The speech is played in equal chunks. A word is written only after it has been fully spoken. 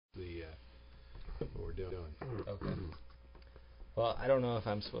what we're doing. Okay. Well, I don't know if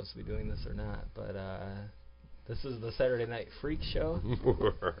I'm supposed to be doing this or not, but this is the Saturday Night Freak Show,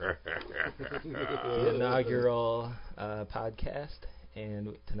 the inaugural podcast.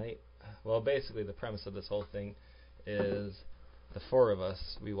 And tonight, well, basically the premise of this whole thing is the four of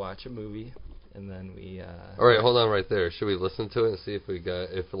us, we watch a movie, and then we... All right, hold on right there. Should we listen to it and see if we got,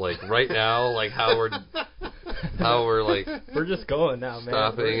 right now, like, how we're, like... We're just going now, man.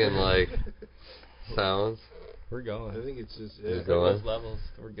 Stopping and, like, sounds. We're going. I think it's just... Those levels,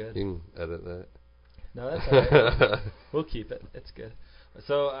 we're good. You can edit that. No, that's all right. We'll keep it. It's good.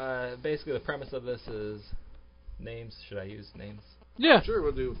 So, basically, the premise of this is names. Should I use names? Yeah. Sure,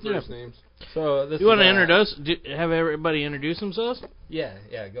 we'll do first names. So this you want to have everybody introduce themselves? Yeah,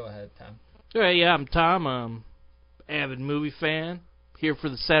 go ahead, Tom. All right, I'm Tom. I'm avid movie fan. Here for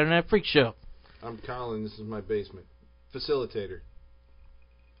the Saturday Night Freak Show. I'm Colin. This is my basement. Facilitator.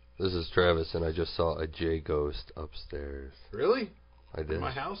 This is Travis, and I just saw a J ghost upstairs. Really? I did. In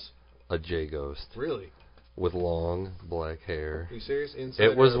my house? A J ghost. Really? With long black hair. Are you serious? Inside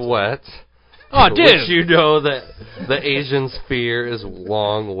it was wet. Oh, dude! Which you know that the Asian's fear is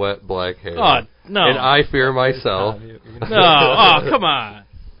long, wet black hair. Oh, no. And I fear myself. No, come on.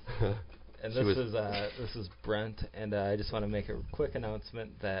 And this is Brent, and I just want to make a quick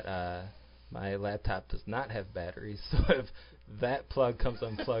announcement that my laptop does not have batteries, so if that plug comes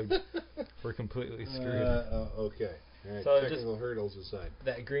unplugged, we're completely screwed. Okay. All right, so technical hurdles aside.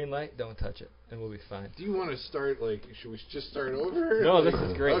 That green light, don't touch it, and we'll be fine. Do you want to start, should we just start over? No, this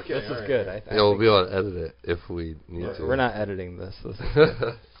is great. Okay, this is good. We'll be able to edit it if we need to. We're not editing this.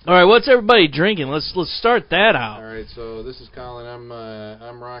 All right, what's everybody drinking? Let's start that out. All right, so this is Colin.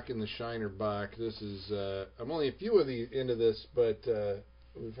 I'm rocking the Shiner Bock. This is I'm only a few of these into this, but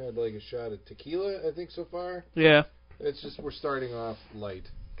we've had like a shot of tequila, I think, so far. Yeah. It's just we're starting off light.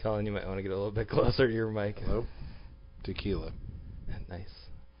 Colin, you might want to get a little bit closer to your mic. Hello? Tequila. Nice.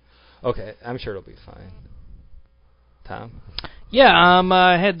 Okay, I'm sure it'll be fine. Tom? Yeah,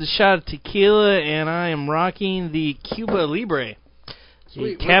 I had the shot of tequila, and I am rocking the Cuba Libre.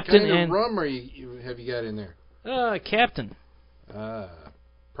 Sweet. Captain what kind and of rum have you got in there? Captain.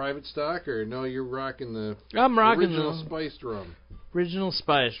 Private stock, or no? You're rocking the original spiced rum. Original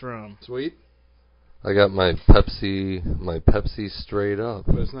spiced rum. Sweet. I got my Pepsi straight up.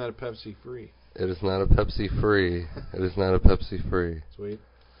 But it's not a Pepsi free. It is not a Pepsi free. It is not a Pepsi free. Sweet.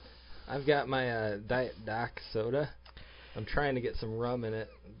 I've got my Diet Doc soda. I'm trying to get some rum in it.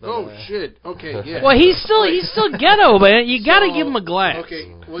 But, shit. Okay, yeah. Well, he's still ghetto, man. You got to give him a glass.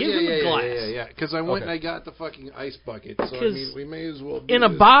 Okay. Well, give him a glass. Yeah. Because I went and I got the fucking ice bucket. So I mean, we may as well. In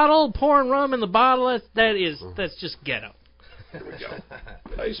a bottle, pouring rum in the bottle. That's just ghetto. There we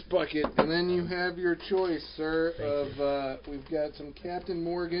go. Ice bucket, and then you have your choice, sir. We've got some Captain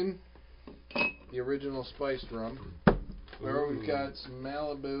Morgan, the original spiced rum, or we've got some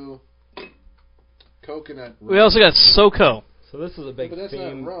Malibu coconut rum. We also got SoCo. So this is a big but that's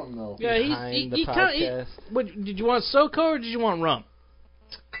theme. not rum, though. Yeah, he kind of. Did you want SoCo or did you want rum?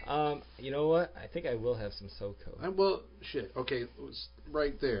 You know what? I think I will have some SoCo. Well, shit. Okay,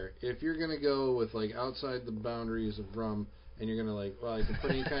 right there. If you're gonna go with like outside the boundaries of rum, and you're gonna I can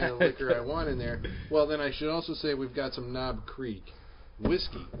put any kind of liquor I want in there. Well, then I should also say we've got some Knob Creek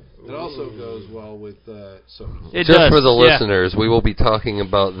whiskey that also goes well with soda. Just for the listeners, we will be talking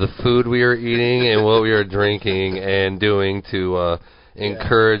about the food we are eating and what we are drinking and doing to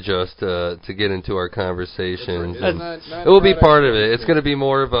encourage us to get into our conversations. Not it will be part of it. It's going to be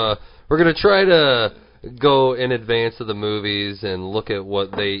more of a. We're going to try to go in advance of the movies and look at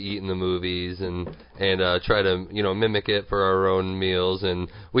what they eat in the movies and try to mimic it for our own meals. And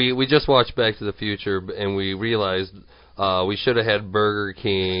we just watched Back to the Future and we realized we should have had Burger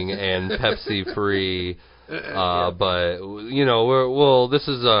King and Pepsi free. But this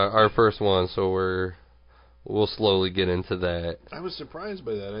is our first one, so we'll slowly get into that. I was surprised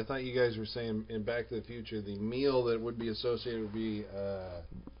by that. I thought you guys were saying in Back to the Future the meal that would be associated would be.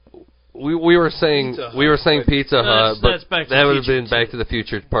 We were saying Pizza Hut, but that would have been Back to the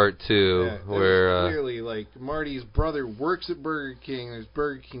Future Part 2, where clearly like Marty's brother works at Burger King. There's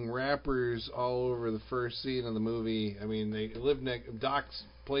Burger King wrappers all over the first scene of the movie. I mean, they live Doc's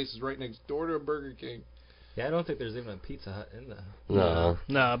place is right next door to a Burger King. Yeah, I don't think there's even a Pizza Hut in there.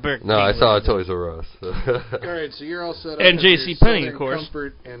 No, Burger King. No, I saw a Toys R Us. All right, so you're all set up. And J.C. Penney, of course.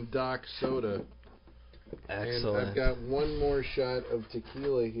 Comfort and Doc soda. Excellent. And I've got one more shot of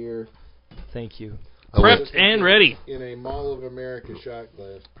tequila here. Thank you. Prepped and ready. In a Mall of America shot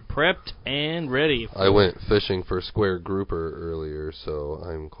glass. Prepped and ready. I went fishing for square grouper earlier, so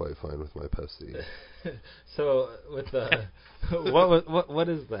I'm quite fine with my Pepsi. So with the what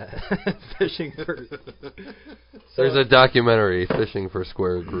is that? Fishing for. There's a documentary, Fishing for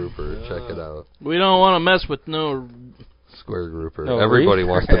Square Grouper. Check it out. We don't want to mess with no. Square grouper. No, Everybody reef?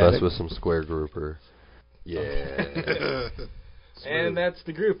 wants to mess with some square grouper. Yeah. And that's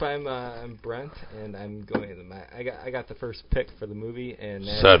the group. I'm Brent, and I'm going to I got the first pick for the movie, and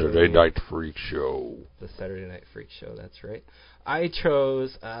Saturday Night Freak Show. The Saturday Night Freak Show. That's right. I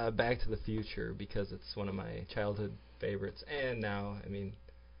chose Back to the Future because it's one of my childhood favorites, and now, I mean,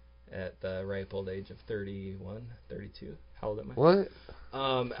 at the ripe old age of 31, 32. How old am I? What?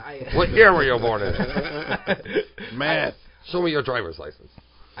 What year were you born in? Math. Show me your driver's license.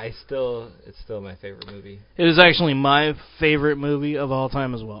 It's still my favorite movie. It is actually my favorite movie of all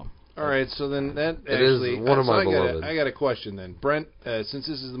time as well. All right, so then that It actually is one of my beloved. I got a question then, Brent. Since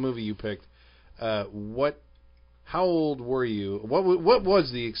this is the movie you picked, how old were you? What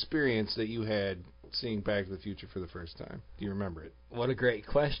was the experience that you had seeing Back to the Future for the first time? Do you remember it? What a great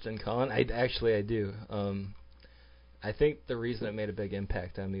question, Colin. I do. I think the reason it made a big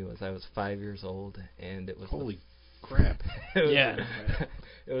impact on me was I was 5 years old, and it was Holy crap!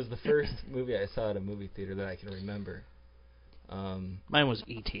 It was the first movie I saw at a movie theater that I can remember. Mine was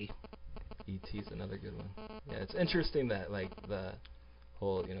E.T. E.T.'s another good one. Yeah, it's interesting that like the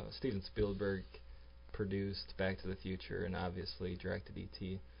whole, Steven Spielberg produced Back to the Future and obviously directed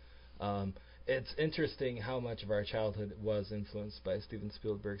E.T. It's interesting how much of our childhood was influenced by Steven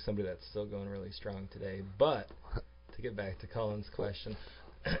Spielberg, somebody that's still going really strong today. But to get back to Colin's question,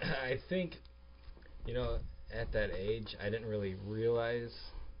 I think, at that age, I didn't really realize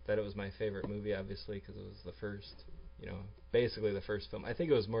that it was my favorite movie, obviously, because it was the first, basically the first film. I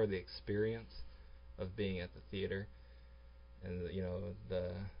think it was more the experience of being at the theater and,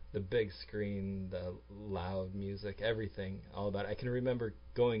 the big screen, the loud music, everything, all about it. I can remember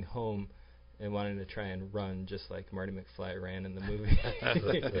going home and wanting to try and run just like Marty McFly ran in the movie.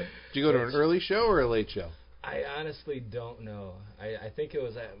 Did you go to an early show or a late show? I honestly don't know. I think it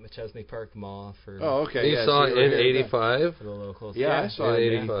was at McChesney Park Mall for. Oh, okay. You saw it in '85? For the locals. Yeah, I saw it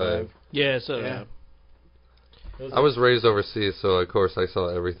in '85. Yeah, so I was raised overseas, so of course I saw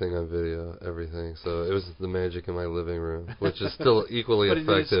everything on video, everything. So it was the magic in my living room, which is still equally but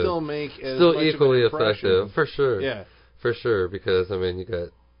effective. It still make as still much equally of an impression. effective, for sure. Yeah, for sure. Because you got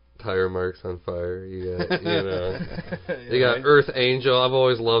tire marks on fire. You got, you got Earth Angel. I've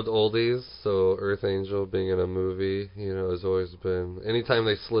always loved oldies, so Earth Angel being in a movie, has always been. Anytime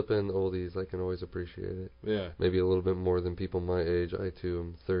they slip in oldies, I can always appreciate it. Yeah. Maybe a little bit more than people my age. I too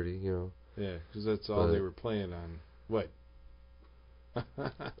am 30. Yeah, because that's all they were playing on. What?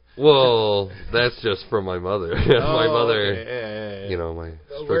 Well, that's just from my mother. My mother, okay. Yeah. My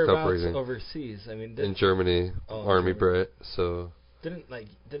strict whereabouts upbringing. Overseas? I mean, in Germany, Army Brit. So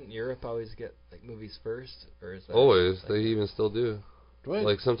didn't Europe always get movies first, or is that always? They even still do.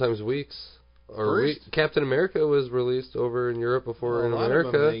 What? Sometimes weeks. Or First? Captain America was released over in Europe before in a lot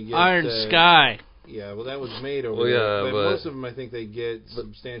America. of them, Iron Sky. Yeah, well, that was made over Well, there. yeah, but most of them, I think they get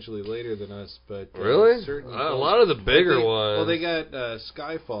substantially later than us. But really, certain a lot of the bigger ones. Well, they got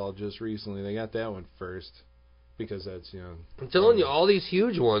Skyfall just recently. They got that one first because that's I'm telling you, all these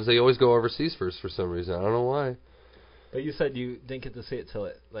huge ones, they always go overseas first for some reason. I don't know why. But you said you didn't get to see it till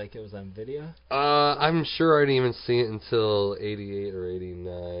it was on video? I'm sure I didn't even see it until 88 or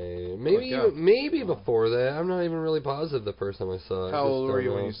 89. Maybe before that. I'm not even really positive the first time I saw it. How old were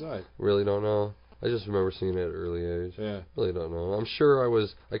you when you saw it? Really don't know. I just remember seeing it at an early age. Yeah. Really don't know. I'm sure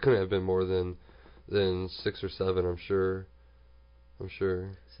I couldn't have been more than 6 or 7, I'm sure.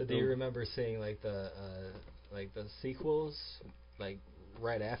 So do you remember seeing the sequels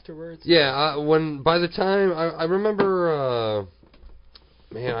right afterwards? Yeah, by the time I remember,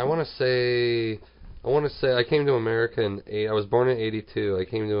 I want to say I came to America in I was born in '82. I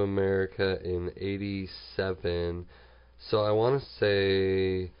came to America in '87, so I want to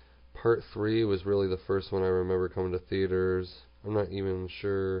say Part 3 was really the first one I remember coming to theaters. I'm not even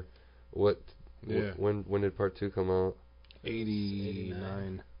sure when did Part 2 come out?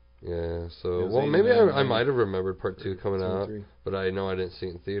 89. Yeah, so maybe I might have remembered Part 2 coming out, but I know I didn't see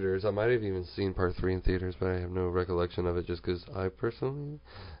it in theaters. I might have even seen Part 3 in theaters, but I have no recollection of it just because I personally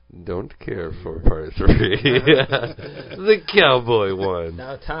don't care for Part 3. The cowboy one.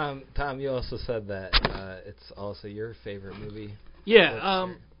 Now, Tom, you also said that it's also your favorite movie. Yeah,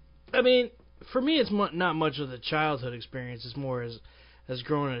 I mean, for me, it's not much of the childhood experience. It's more as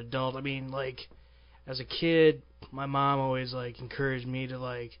growing an adult. I mean, as a kid, my mom always encouraged me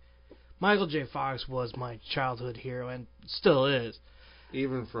to Michael J. Fox was my childhood hero and still is.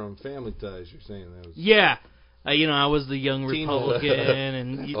 Even from Family Ties, you're saying that was... Yeah. I was the young Teen Republican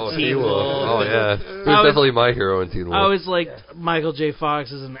and Teen Wolf. Oh, yeah. He was definitely my hero in Teen Wolf. I always liked Michael J.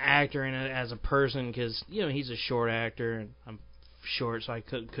 Fox as an actor and as a person because, he's a short actor and I'm short, so I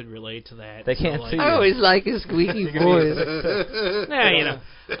could relate to that. They can't see you. I always like his squeaky voice. Yeah,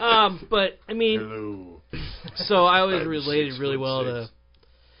 but, I mean, Hello. so I always related really well to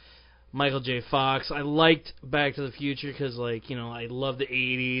Michael J. Fox. I liked Back to the Future because, I love the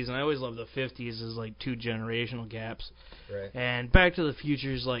 80s, and I always loved the 50s as, 2 generational gaps. Right. And Back to the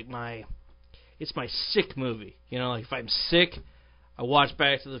Future is, it's my sick movie. If I'm sick, I watch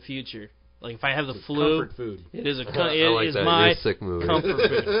Back to the Future. If I have the flu, Comfort food. it is my sick movie. comfort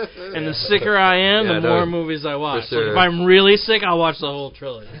food. And the sicker I am, the more movies I watch. Sure. If I'm really sick, I'll watch the whole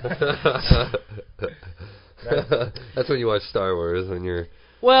trilogy. That's when you watch Star Wars, when you're...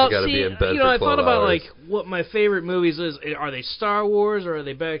 Well, you gotta be in bed for I 12 thought about hours. what my favorite movies is. Are they Star Wars or are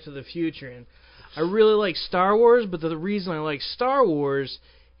they Back to the Future? And I really like Star Wars, but the reason I like Star Wars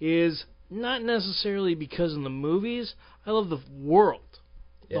is not necessarily because of the movies. I love the world,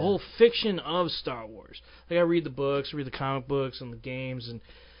 the whole fiction of Star Wars. I read the books, read the comic books and the games, and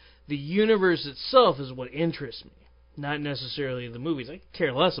the universe itself is what interests me. Not necessarily the movies. I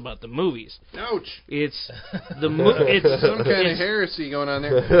care less about the movies. Ouch! It's the It's some kind of heresy going on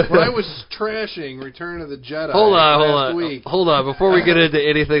there. When I was trashing Return of the Jedi last week. Hold on. Before we get into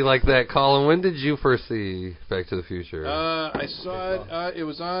anything like that, Colin, when did you first see Back to the Future? I saw it. It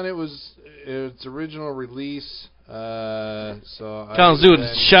was on. It was its original release. Colin's doing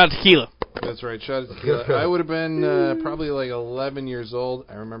shot of tequila. That's right, shot of tequila. I would have been probably 11 years old.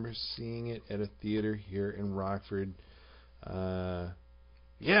 I remember seeing it at a theater here in Rockford. I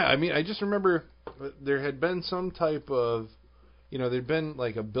just remember there had been some type of, there'd been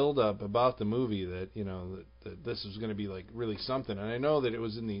a build-up about the movie that, that this was going to be really something. And I know that it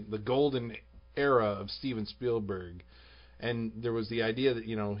was in the golden era of Steven Spielberg. And there was the idea that,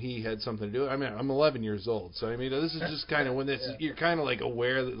 he had something to do. I mean, I'm 11 years old. So, this is just kind of when you're kind of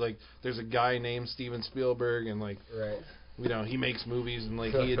aware that, there's a guy named Steven Spielberg and, right. He makes movies and,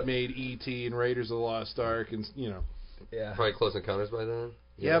 he had made E.T. and Raiders of the Lost Ark and, Yeah. Probably Close Encounters by then?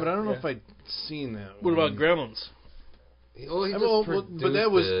 Yeah, but I don't know if I'd seen that What one. about Gremlins? Well, but that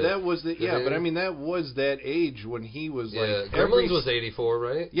was that was that age when he was Gremlins was 84,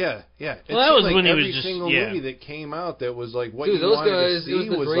 right? Yeah. Well, that was when he was every single movie that came out that was what Dude, you those wanted guys, to see it was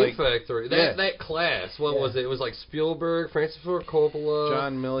the was Dream Factory. That class, what was it? It was Spielberg, Francis Ford Coppola,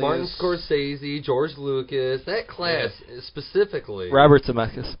 John Milius, Martin Scorsese, George Lucas. That class specifically. Robert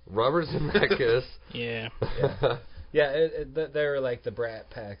Zemeckis. Yeah. Yeah, they were the brat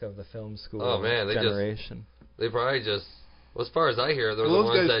pack of the film school generation. They probably just... Well, as far as I hear, they're the those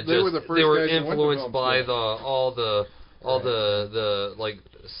ones guys, that they were influenced by all the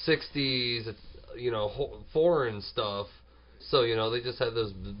 60s, foreign stuff. So they just had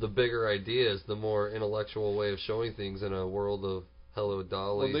the bigger ideas, the more intellectual way of showing things in a world of Hello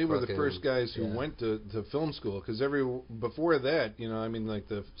Dolly. Well, they were the first guys who went to film school because before that,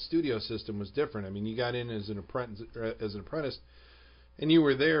 the studio system was different. You got in as an apprentice. And you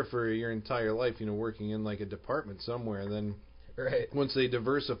were there for your entire life, working in a department somewhere. Then, once they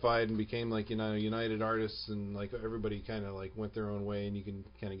diversified and became United Artists, and everybody kind of went their own way, and you can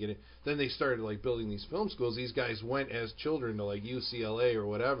kind of get it. Then they started building these film schools. These guys went as children to UCLA or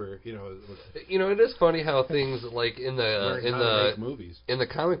whatever. It is funny how things in the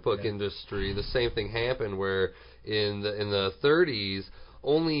comic book industry, the same thing happened where in the 30s.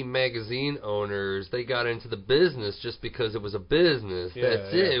 Only magazine owners, they got into the business just because it was a business.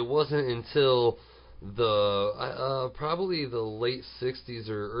 That's it. It wasn't until probably the late 60s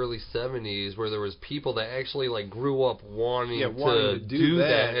or early 70s where there was people that actually grew up wanting to do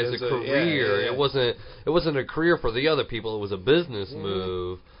that as a career. It wasn't a career for the other people. It was a business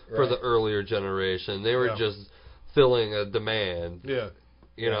move for the earlier generation. They were just filling a demand. Yeah.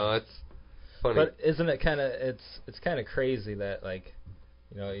 It's funny. But isn't it kind of it's kind of crazy that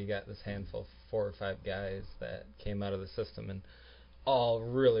you got this handful, 4 or 5 guys that came out of the system and all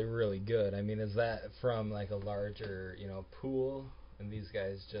really, really good. Is that from a larger, pool? And these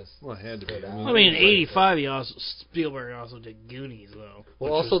guys just it had to be. In '85, Spielberg also did Goonies, though.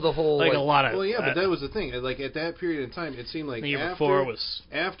 Well, also the whole a lot of. Well, yeah, but that was the thing. At that period of time, it seemed like the year before was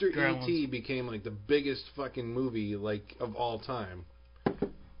after E.T. became the biggest fucking movie of all time.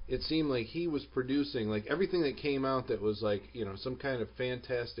 It seemed like he was producing everything that came out that was some kind of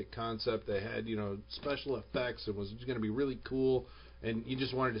fantastic concept that had special effects and was going to be really cool and you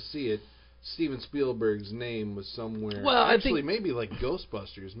just wanted to see it. Steven Spielberg's name was somewhere. Well, I actually, think maybe like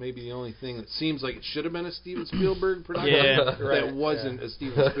Ghostbusters, maybe the only thing that seems like it should have been a Steven Spielberg production that wasn't a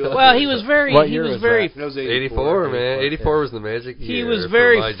Steven Spielberg. Well, he was very. What he year was was very. that? That was 84, man. 84 was the magic year. He was for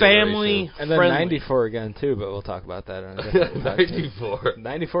very my family generation. And then friendly. 94 again, too, but we'll talk about that on a different podcast. 94.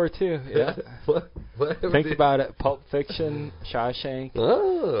 94, too, yeah. What Think about it. Pulp Fiction, Shawshank.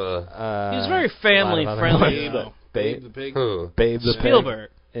 Oh. He was very family a lot of other friendly. ones, though. Babe the Pig. Who? Babe the Spielberg.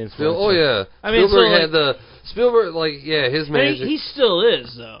 Pig. Oh, yeah. I mean, Spielberg so, had the... Spielberg, like, yeah, his I mean, magic... he still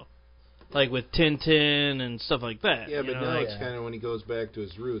is though, like with Tintin and stuff like that. Yeah, but you know, now like, it's kind of when he goes back to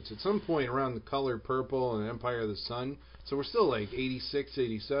his roots. At some point around The Color Purple and Empire of the Sun, so we're still like 86,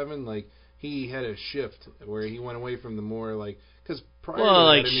 87, like he had a shift where he went away from the more like, because prior to that,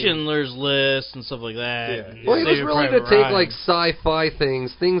 like I mean, Schindler's List and stuff like that. Yeah. and Well, he was Saving willing Private to take Ryan. like sci-fi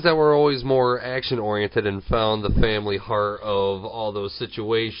things that were always more action-oriented, and found the family heart of all those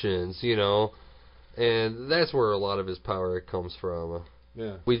situations, you know. And that's where a lot of his power comes from.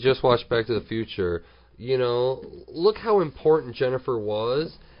 Yeah. We just watched Back to the Future. You know, look how important Jennifer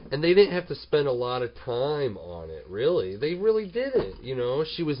was, and they didn't have to spend a lot of time on it, really. They really didn't, you know.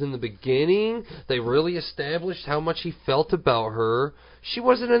 She was in the beginning. They really established how much he felt about her. She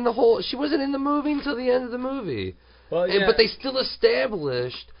wasn't in the movie until the end of the movie. Well, But they still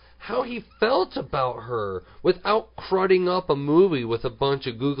established how he felt about her without crudding up a movie with a bunch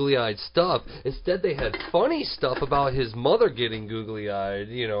of googly-eyed stuff. Instead, they had funny stuff about his mother getting googly-eyed,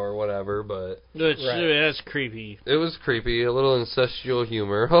 you know, or whatever, but... Which, that's creepy. It was creepy, a little incestual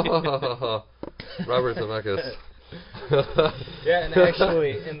humor. Robert Zemeckis. Yeah, and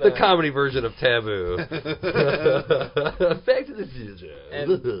actually, in the comedy version of Taboo. Back to the Future.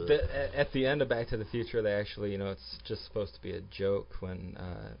 And at the end of Back to the Future, they actually, you know, it's just supposed to be a joke when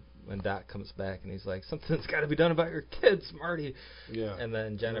Doc comes back and he's like, something's got to be done about your kids, Marty. Yeah. And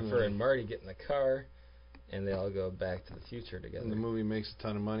then Jennifer and Marty get in the car, and they all go Back to the Future together. And the movie makes a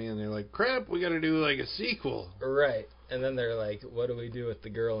ton of money, and they're like, crap, we got to do like a sequel. Right. And then they're like, what do we do with the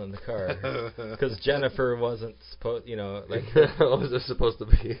girl in the car? Because Jennifer wasn't supposed, you know, like... What was this supposed to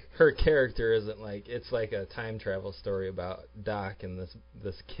be? Her character isn't like... It's like a time travel story about Doc and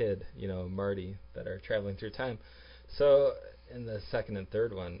this kid, you know, Marty, that are traveling through time. So, in the second and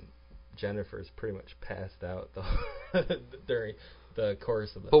third one, Jennifer's pretty much passed out during the course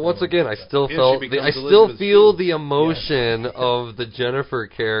of the But film. once again, I still Yeah, felt she I becomes still Elizabeth feel Shue. the emotion of the Jennifer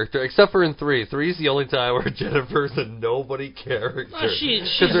character, except for in 3. 3's the only time where Jennifer's a nobody character she's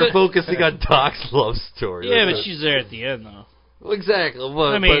because they're focusing on Doc's love story. Yeah, That's but she's there at the end though. Well, exactly.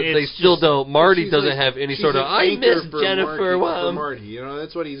 But, I mean, but they it's still just- don't. Marty She's doesn't like- have any she's sort of. an I anchor miss for Jennifer. Marty, you know,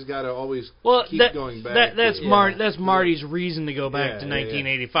 that's what he's got to always keep going back. That's to. That's Marty's reason to go back to Yeah,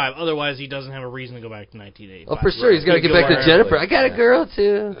 yeah, 1985. Otherwise, he doesn't have a reason to go back to 1985. Oh, for sure, he's got to get back to Jennifer. I got a girl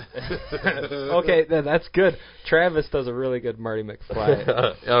too. Okay, then that's good. Travis does a really good Marty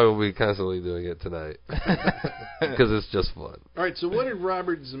McFly. Oh, we're constantly doing it tonight because it's just fun. All right, so what did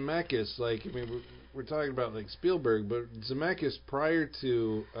Robert Zemeckis like? I mean, we're talking about like Spielberg, but Zemeckis prior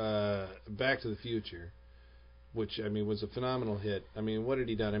to Back to the Future, which I mean was a phenomenal hit. I mean, what had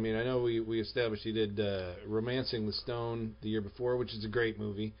he done? I mean, I know we established he did Romancing the Stone the year before, which is a great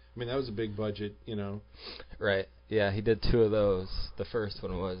movie. I mean, that was a big budget, you know. Right. Yeah, he did 2 of those. The first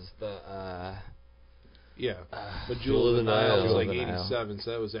one was the... But Jewel of the Nile was Jewel like of the Nile. 87,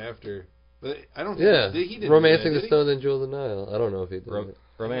 so that was after. But I don't Yeah, think he did Romancing that, the Stone and Jewel of the Nile. I don't know if he did. it.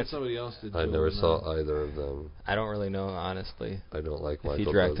 Romance. Somebody else did. I Jewel never of the saw Nile. either of them. I don't really know, honestly. I don't like If Michael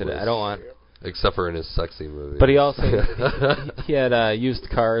he directed Douglas. it. I don't want... Except for in his sexy movie. But he also... he had used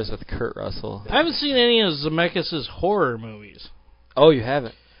cars with Kurt Russell. I haven't seen any of Zemeckis' horror movies. Oh, you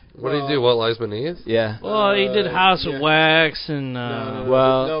haven't? What did he do? What Lies Beneath? Yeah. Well, he did House yeah. of Wax and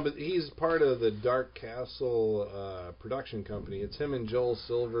but he's part of the Dark Castle production company. It's him and Joel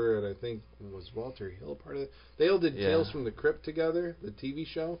Silver, and I think was Walter Hill part of it. They all did Tales from the Crypt together, the TV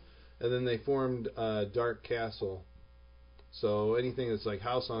show, and then they formed Dark Castle. So anything that's like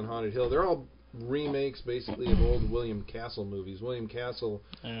House on Haunted Hill, they're all remakes basically of old William Castle movies. William Castle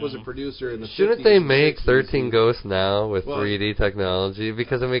was a producer in the 50s. Shouldn't they and make 60s. 13 Ghosts now with Well, 3D technology?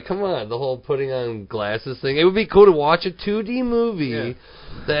 Because, I mean, come on, the whole putting on glasses thing. It would be cool to watch a 2D movie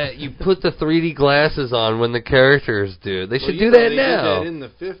that you put the 3D glasses on when the characters do. They should do that they now. did that in the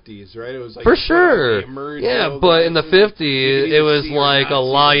 50s, right? It was like For sure. Yeah, but in the 50s, it was like a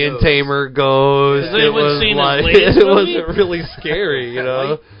lion tamer ghost. Has It anyone was seen his like latest it movie? wasn't really scary, you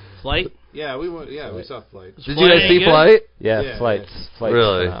know. Flight. Yeah, we saw Flight. Did you guys see Flight? Flight? Yeah, Flight's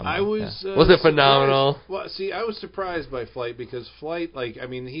Really? phenomenal. I was Was it phenomenal? surprised. Well, see, I was surprised by Flight because Flight, like, I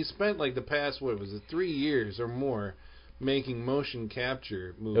mean, he spent like the past 3 years or more making motion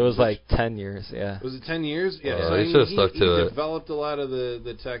capture movies. It was like 10 years, yeah. Was it 10 years? Yeah. Oh, So they should've stuck to he it. developed a lot of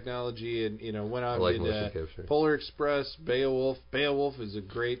the technology and, went out I like and motion did capture. Polar Express, Beowulf. Beowulf is a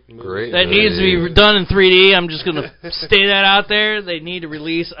great movie. Great That needs to be done in 3D. I'm just going to stay that out there. They need to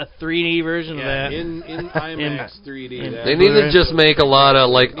release a 3D version of that. In IMAX 3D. They need to just make a lot of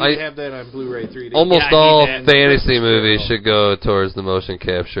like I have that on Blu-ray 3D. almost Yeah, I need all that. fantasy movies should go towards the motion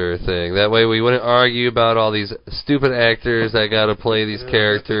capture thing. That way we wouldn't argue about all these stupid actors that got to play these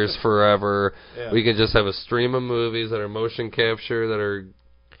characters forever. Yeah. We can just have a stream of movies that are motion capture that are.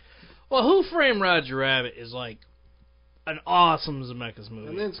 Well, Who Framed Roger Rabbit is like an awesome Zemeckis movie.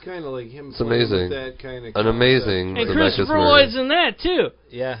 And that's kind of like him It's playing amazing. with that kind of An amazing And Zemeckis Christopher movie. Lloyd's in that, too.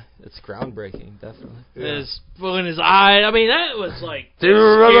 Yeah, it's groundbreaking, definitely. When his eye, I mean, that was like... Do you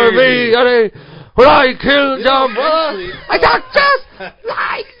remember me, honey, when I killed John actually, I got just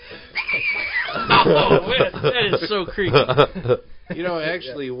like. Oh, man, that is so creepy.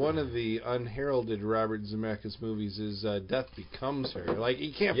 Actually, one of the unheralded Robert Zemeckis movies is Death Becomes Her. Like,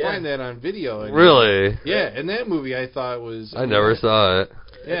 you can't find that on video anymore. Really? Yeah, and that movie I thought was... I never saw it.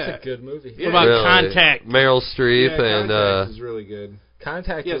 Yeah. It's a good movie. Yeah. What about Really. Contact? Meryl Streep Yeah, and Contact is really good.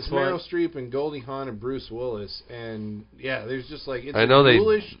 Contact Yeah, was it's one. Meryl Streep and Goldie Hawn and Bruce Willis, and there's just like it's I know they-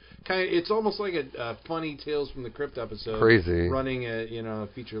 ghoulish kind. It's almost like a funny Tales from the Crypt episode. Crazy. Running a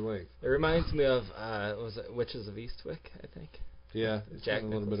feature length. It reminds me of, was it Witches of Eastwick, I think? Yeah, it's Jack got a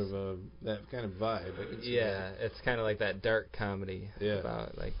little bit Nicholson. of that kind of vibe. I can see Yeah, it's kind of like that dark comedy Yeah.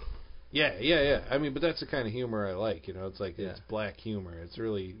 about, like... that. Yeah. I mean, but that's the kind of humor I like. It's like Yeah. it's black humor. It's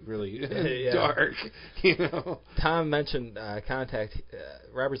really, really Yeah. dark. Tom mentioned Contact.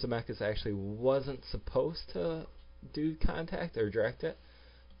 Robert Zemeckis actually wasn't supposed to do Contact or direct it,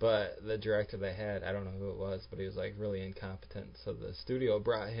 but the director they had, I don't know who it was, but he was like really incompetent. So the studio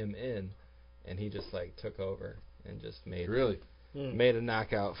brought him in, and he just like took over and just made made a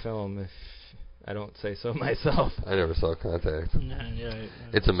knockout film. If I don't say so myself. I never saw Contact. Yeah.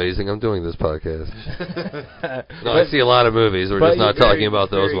 It's amazing I'm doing this podcast. No, I see a lot of movies. We're just not talking about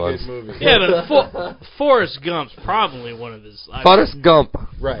those ones. Yeah, but Forrest Gump's probably one of his... Forrest Gump.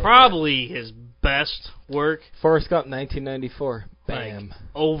 Right. Probably his best work. Forrest Gump, 1994. Bam. Like,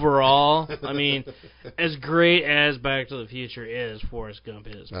 overall, I mean, as great as Back to the Future is, Forrest Gump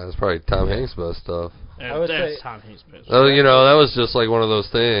is. That's probably Tom Hanks' best stuff. I would That's say- Tom Hanks' best. Oh, that was just like one of those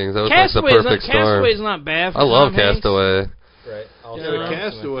things. That was like the perfect storm. Castaway's not bad for I love Tom Hanks. Castaway. Right. Also, Yeah, but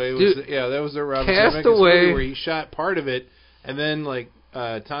Castaway was Dude, that was a Robert Castaway- Zemeckis movie where he shot part of it, and then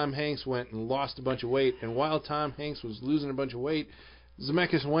Tom Hanks went and lost a bunch of weight, and while Tom Hanks was losing a bunch of weight,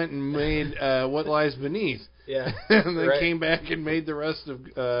 Zemeckis went and made What Lies Beneath. Yeah. And then Right. came back and made the rest of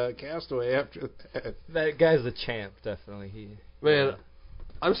Castaway after that. That guy's a champ, definitely. Man,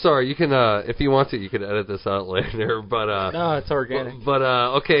 I'm sorry. You can, if you want to, you can edit this out later. But No, it's organic. But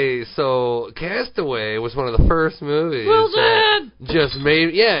okay, so Castaway was one of the first movies Well that done. just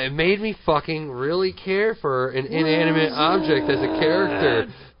it made me fucking really care for an inanimate object as a character.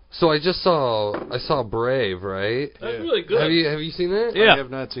 So I saw Brave, right? That's really good. Have you seen that? Yeah. I have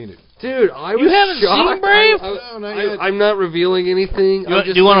not seen it. Dude, I was You haven't shocked. seen Brave? No, not yet. I'm not revealing anything.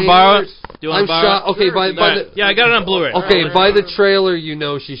 Do you want to borrow it? Do you want I'm to borrow shocked. it? Okay, by the Yeah, I got it on Blu-ray. okay, by the trailer, you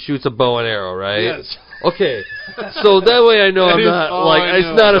know she shoots a bow and arrow, right? Yes. Okay, so that way I know That I'm is not all like I it's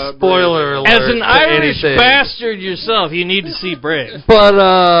know not a about spoiler alert. As an to Irish anything. bastard yourself, you need to see Brave. But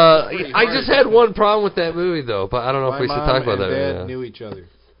I just had one problem with that movie though. But I don't know My if we should mom talk about and that Dad right now. knew each other.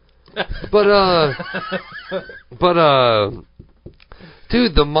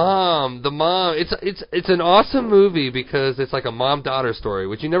 Dude, the mom, it's an awesome movie because it's like a mom-daughter story,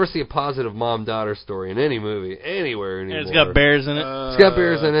 which you never see a positive mom-daughter story in any movie anywhere anymore. And it's got bears in it. It's got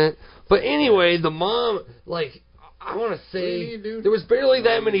bears in it. But anyway, the mom, like, I want to say, there was barely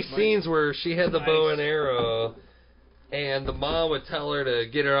that many scenes where she had the bow and arrow, and the mom would tell her to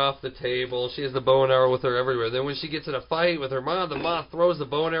get her off the table. She has the bow and arrow with her everywhere. Then when she gets in a fight with her mom, the mom throws the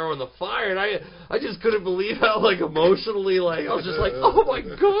bow and arrow in the fire, and I just couldn't believe how, like, emotionally, like, I was just like, oh my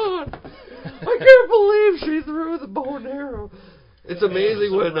god, I can't believe she threw the bow and arrow. It's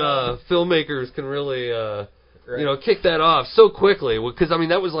amazing when filmmakers can really, kick that off so quickly. Because, I mean,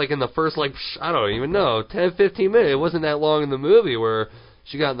 that was like in the first, like, I don't even know, 10, 15 minutes. It wasn't that long in the movie where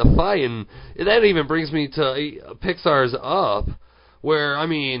she got in the fight. And that even brings me to Pixar's Up, where, I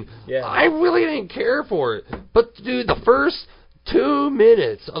mean, I really didn't care for it. But, dude, the first 2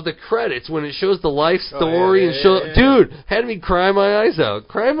 minutes of the credits when it shows the life story dude, had me crying my eyes out.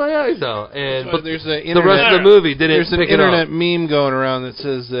 And but there's the rest of the movie didn't There's an pick it up. internet meme going around that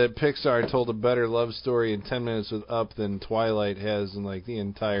says that Pixar told a better love story in 10 minutes with Up than Twilight has in like the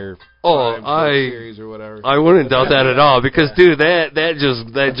entire series or whatever. I wouldn't doubt that at all because dude,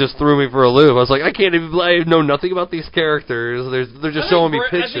 that just threw me for a loop. I was like, I know nothing about these characters. They're just showing me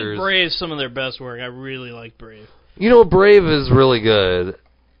pictures. I think Brave's some of their best work. I really like Brave. You know, Brave is really good.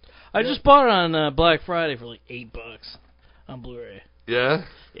 I just bought it on Black Friday for like $8 on Blu-ray. Yeah?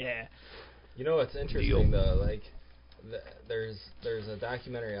 Yeah. You know what's interesting though? Like, there's a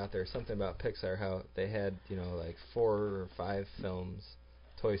documentary out there, something about Pixar, how they had like 4 or 5 films,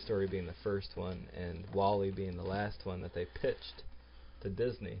 Toy Story being the first one, and WALL-E being the last one that they pitched to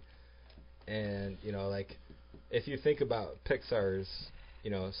Disney. And like, if you think about Pixar's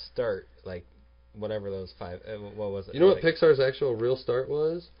start, like. Whatever those 5, what was it? You know what Pixar's actual real start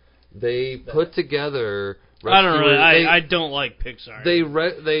was? They put together. I don't like Pixar.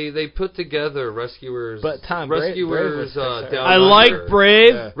 They put together Rescuers. But Tom, Rescuers Brave Down I Under. like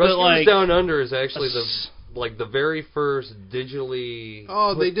Brave. Yeah. But Rescuers Down Under is actually the very first digitally.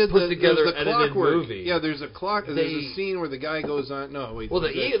 They did put together the edited clockwork movie. Yeah, there's a scene where the guy goes on. No, wait. Well,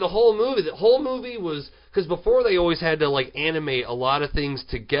 the whole movie was because before they always had to like animate a lot of things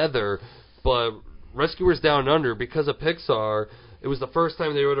together. But Rescuers Down Under, because of Pixar, it was the first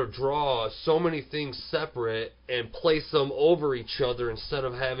time they were able to draw so many things separate and place them over each other instead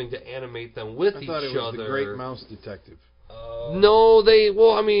of having to animate them with each other. I thought it was The Great Mouse Detective. No,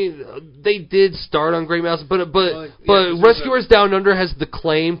 they did start on Great Mouse, but Rescuers Down Under has the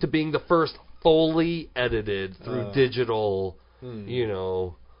claim to being the first fully edited through digital,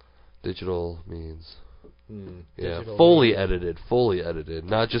 digital means. Yeah, fully edited,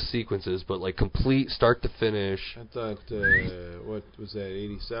 not just sequences, but like complete start to finish. I thought, what was that,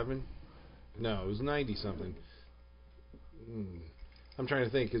 87? No, it was 90-something. I'm trying to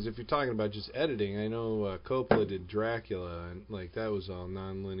think, because if you're talking about just editing, I know Coppola did Dracula, and like that was all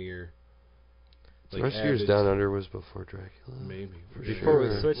non-linear. Like Rescuers Down Under was before Dracula. Maybe. Before we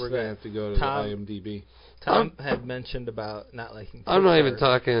switch, we're going to have to go to the IMDb. Tom had mentioned about not liking Pixar. I'm not even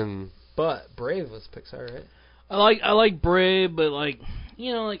talking... But Brave was Pixar, right? I like Brave, but like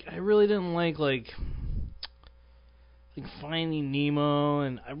I really didn't like Finding Nemo,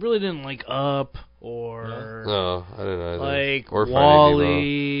 and I really didn't like Up or no, I didn't either. Like or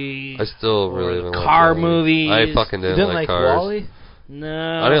WALL-E. I still really didn't like car WALL-E. movies. I fucking didn't like Cars. WALL-E?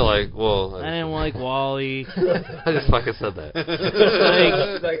 No, I didn't like. Well, I didn't like WALL-E. I just fucking said that.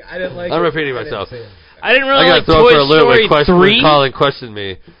 I didn't like. I'm repeating myself. I didn't really I like got thrown Toy for a loop Story when 3. Colin questioned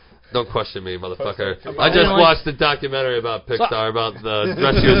me. Don't question me, motherfucker. I just watched the documentary about Pixar, about the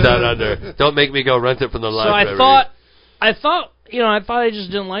Rescuers Down Under. Don't make me go rent it from the library. So I thought I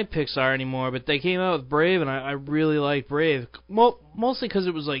just didn't like Pixar anymore, but they came out with Brave, and I really liked Brave. Mostly because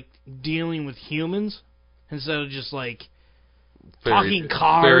it was like dealing with humans instead of just like talking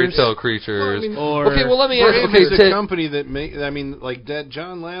cars. Fairy tale creatures. Well, let me ask. Brave is a company that like that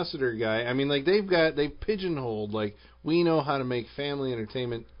John Lasseter guy. I mean, like they've pigeonholed like we know how to make family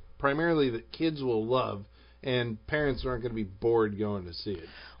entertainment primarily that kids will love, and parents aren't going to be bored going to see it.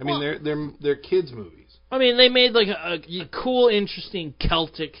 I mean, they're kids' movies. I mean, they made like a cool, interesting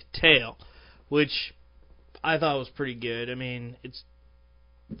Celtic tale, which I thought was pretty good. I mean, it's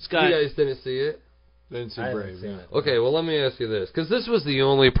got. You guys didn't see it? Didn't see Brave. Yeah. Okay, well, let me ask you this, because this was the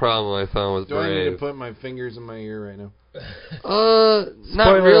only problem I found with Brave. Do I need to put my fingers in my ear right now?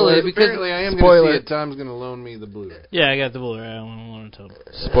 Not really, because apparently I am going to see it. Tom's going to loan me the Blu-ray. Yeah, I got the Blu-ray. I don't want to tell.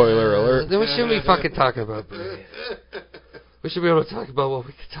 Spoiler alert. Then we shouldn't be fucking talking about Brave. We should be able to talk about what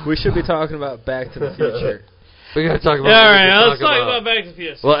we can talk. We should be talking about Back to the Future. We gotta talk about. Yeah, all right, let's talk about Back to the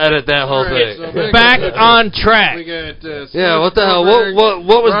Future. We'll edit that whole thing. So back on track. We got, what the hell?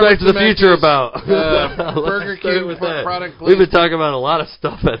 What was Back to the Future about? Burger King product placement. We've been talking about a lot of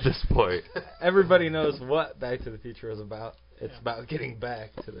stuff at this point. Everybody knows what Back to the Future is about. It's about getting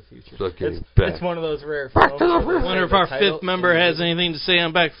back to the future. It's one of those rare films. I wonder if our fifth member has anything to say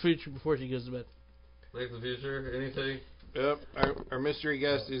on Back to the Future before she goes to bed. Back to the Future, anything? Yep, our mystery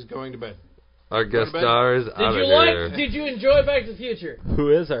guest is going to bed. Our guest stars out of here. Did you enjoy Back to the Future? Who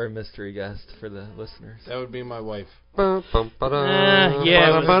is our mystery guest for the listeners? That would be my wife. Yeah. There she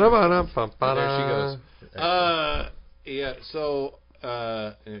goes. Yeah. So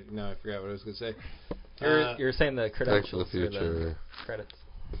no, I forgot what I was going to say. You're saying the credentials Back to the Future. Credits.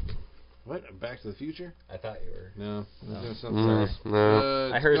 What? Back to the Future? I thought you were. No. Something else.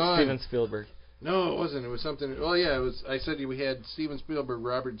 No. I heard Steven Spielberg. No, it wasn't. It was something. Well, yeah, it was. I said we had Steven Spielberg,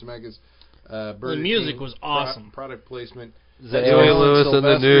 Robert Zemeckis. The music was awesome. Product placement. Huey Lewis in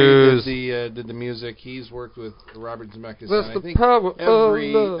the news. Did the music. He's worked with Robert Zemeckis. That's on, the I think power every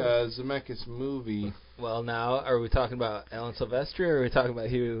of love. Zemeckis movie. Well, now, are we talking about Alan Silvestri or are we talking about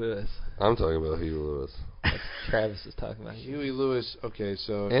Huey Lewis? I'm talking about Huey Lewis. Travis is talking about Huey Lewis. Okay,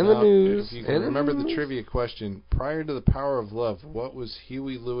 so And the now, news. if you can And the remember the news. trivia question, prior to The Power of Love, what was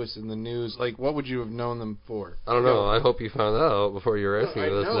Huey Lewis in the news? Like, what would you have known them for? I don't know. I hope you found out before you were asking I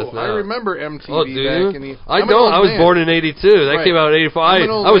this. know. this I now. remember MTV Oh, do back you? in the... I I'm an don't. old I was man. born in '82. That Right. came out in '85. I'm an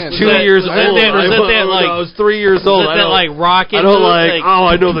old I was man. 2 Was that- years was old. that- was that like- I was 3 years old. Is that like rockin'? I don't like. Oh,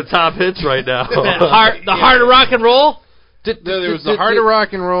 I know the top hits right now. the heart of rock and roll. There was the Heart of Rock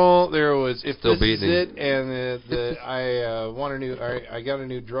and Roll. There was If Still This Is beating. It, and I want a new. I got a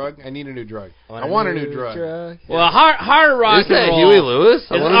new drug. I need a new drug. I Want want a new drug. Well, heart of rock Is that and roll Huey Lewis?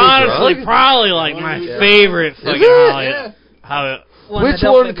 I is want a new honestly drug? probably like Wanna my do drug? favorite Is fucking it? Hollywood. Which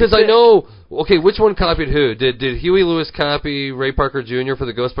one? Because I know. Okay, which one copied who? Did Huey Lewis copy Ray Parker Jr. for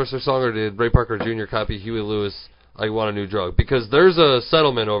the Ghostbusters song, or did Ray Parker Jr. copy Huey Lewis? I want a new drug, because there's a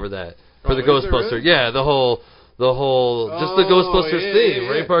settlement over that for the is there Ghostbuster. really? Yeah, the whole, just the Ghostbusters yeah, theme, yeah,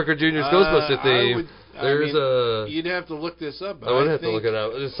 Ray yeah. Parker Jr.'s Ghostbuster I theme. would- I There's mean, a. You'd have to look this up. But I would I have to think look it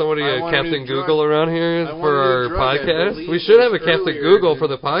up. Is somebody I want a Captain new drug. Google around here I want for a our new drug, I podcast? believe We should have a it's Captain earlier Google than- for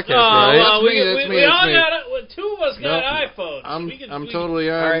the podcast, Oh, right? well, That's me, that's me, we that's all me. got it. Well, two of us got Nope. iPhones. I'm totally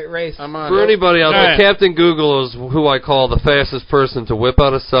on. All right, race. I'm on. For it. anybody out All there, right. Captain Google is who I call the fastest person to whip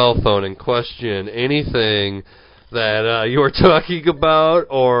out a cell phone and question anything that you are talking about,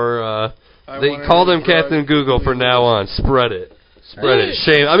 or I they want a call new them drug. Captain Google from now on. Spread it. Spread it.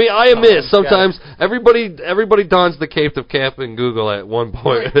 Hey. Shame. I mean, I admit, Someone's got sometimes everybody dons the cape of Captain Google at one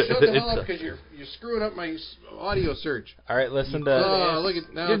point. Right, shut the hell up because you're screwing up my audio search. All right, listen to. Oh, look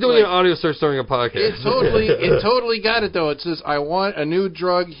at now. You're it's doing like, an audio search during a podcast. it totally got it though. It says I want a new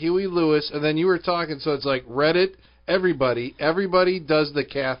drug, Huey Lewis, and then you were talking, so it's like Reddit. Everybody does the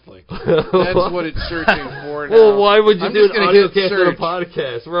Catholic. That's what it's searching for now. Well, why would you I'm do just an gonna audio hit cast on a search.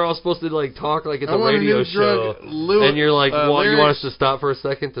 podcast? We're all supposed to like talk like it's I a want a radio new show, drug, and you're like, "What? You want us lyrics. to stop for a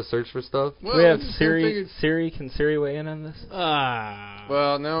second to search for stuff?" Well, We have I Siri. figured- Siri, can Siri weigh in on this?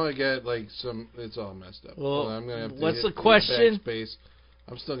 Well, now I got like some. It's all messed up. Well, I'm gonna have to what's hit the question? Backspace.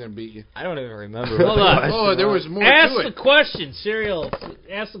 I'm still gonna beat you. I don't even remember. Hold what the on. question Oh, there was more Ask to the it. question, Serial.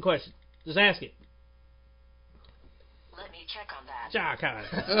 Ask the question. Just ask it. Let me check on that. Ah, come on.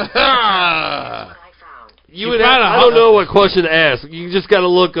 What I found. You She would found have, a I don't hot- know what question to ask. You just got to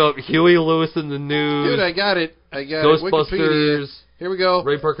look up Huey Lewis in the news. Dude, I got it. Wikipedia. Ghostbusters. Here we go.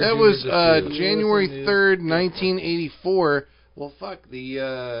 Ray Parker That Jr. was just did. January 3rd, 1984. Well, fuck, the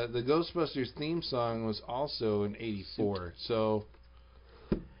Ghostbusters theme song was also in 84. So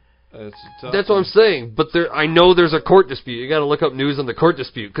that's a tough That's what I'm one. saying. But I know there's a court dispute. You got to look up news on the court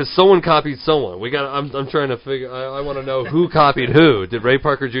dispute because someone copied someone. I'm trying to figure. I want to know who copied who. Did Ray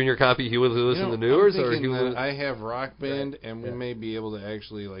Parker Jr. copy Huey Lewis You know, in the news, I'm or thinking Huey? that I have Rock Band, and we may be able to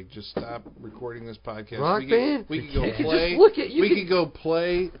actually like just stop recording this podcast. Rock we Band? We could go You could play. just look at- you we could- could go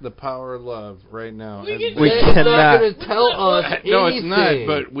play "The Power of Love" right now. We And- could- We It's cannot. not going to tell us No, it's not. anything.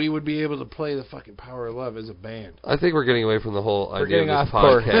 But we would be able to play the fucking Power of Love as a band. I think we're getting away from the whole idea getting of this off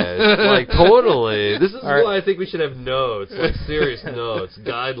course. podcast. Like, totally. This is All right. why I think we should have notes, like serious notes,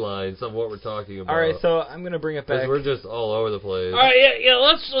 guidelines of what we're talking about. All right, so I'm gonna bring it Because back. we're just all over the place. All right, yeah.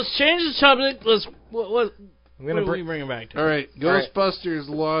 Let's change the subject. What I'm gonna are we bring. bringing back to? All right, Ghostbusters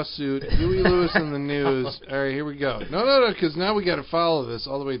lawsuit, Huey Lewis in the news. All right, here we go. No, because now we got to follow this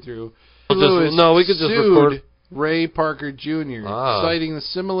all the way through. We'll just- Lewis no, we could just sued record- Ray Parker Jr., Ah. citing the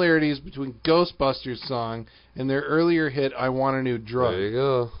similarities between Ghostbusters song and their earlier hit "I Want a New Drug." There you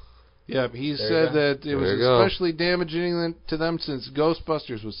go. Yep, he There you said go. that it was There you go. especially damaging to them since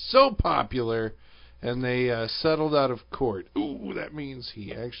Ghostbusters was so popular, and they settled out of court. Ooh, that means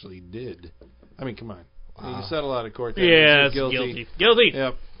he actually did. I mean, come on. Wow. You settle out of court. That means Yeah, you're it's guilty. guilty.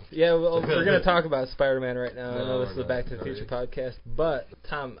 Yep. Yeah, well, we're gonna talk about Spider-Man right now. I No, know this we're is a not. Back to the Future podcast, but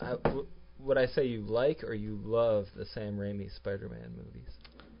Tom, would I say you like or you love the Sam Raimi Spider-Man movies?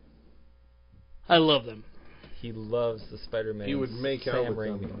 I love them. He loves the Spider-Man. He would make Sam out with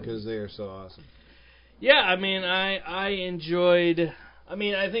Raimi them movies. because they are so awesome. Yeah, I mean, I enjoyed. I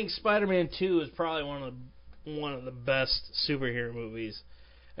mean, I think Spider-Man 2 is probably one of the best superhero movies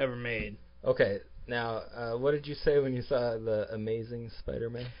ever made. Okay, now what did you say when you saw the Amazing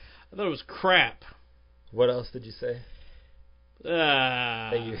Spider-Man? I thought it was crap. What else did you say?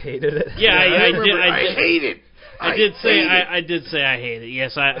 That you Yeah, hated it. I did. I hate it. I did say I hate it.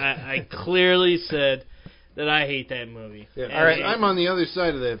 Yes, I clearly said that I hate that movie. Yeah, And all right, I'm on the other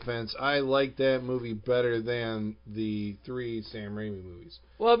side of that fence. I like that movie better than the 3 Sam Raimi movies.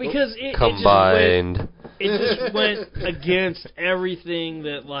 Well, because Combined. it just went against everything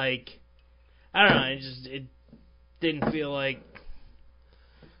that, like, I don't know, it didn't feel like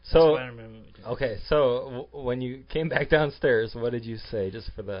So, Spider-Man movie. okay, so when you came back downstairs, what did you say, just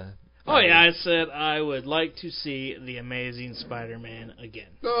for the... Oh, yeah, I said I would like to see The Amazing Spider-Man again.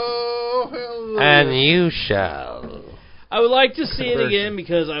 Oh, hell And you shall. I would like to see it Conversion. again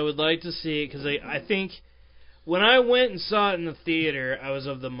because I would like to see it because I think when I went and saw it in the theater, I was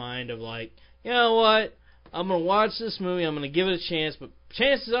of the mind of like, you know what, I'm going to watch this movie, I'm going to give it a chance, but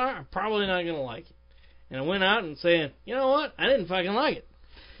chances are I'm probably not going to like it. And I went out and saying, you know what, I didn't fucking like it.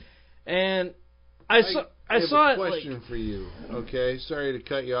 And I saw have it a question like, for you, okay? Sorry to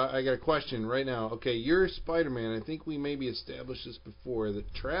cut you off. I got a question right now. Okay, you're Spider-Man. I think we maybe established this before,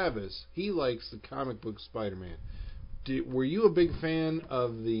 that Travis, he likes the comic book Spider-Man. Were you a big fan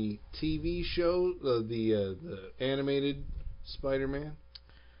of the TV show, the animated Spider-Man?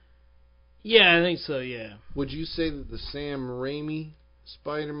 yeah, I think so, yeah. Would you say that the Sam Raimi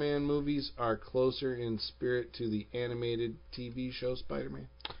Spider-Man movies are closer in spirit to the animated TV show Spider-Man?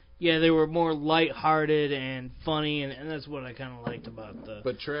 Yeah, they were more lighthearted and funny, and that's what I kind of liked about the...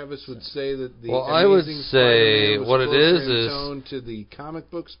 But Travis would say that the Well, I would Amazing say Spider-Man was what it closer is in is- tone to the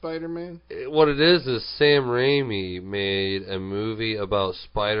comic book Spider-Man. What it is Sam Raimi made a movie about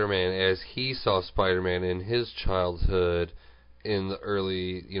Spider-Man as he saw Spider-Man in his childhood in the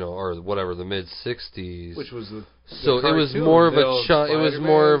early, or whatever, the mid-60s. Which was the So it was more of a it was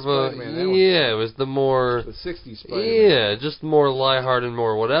more of a it was the more the 60s Spider-Man. just more lighthearted,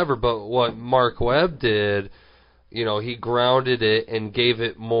 more whatever. But what Mark Webb did, he grounded it and gave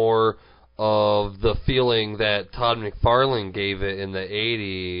it more of the feeling that Todd McFarlane gave it in the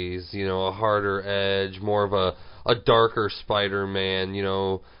 80s. A harder edge, more of a darker Spider-Man.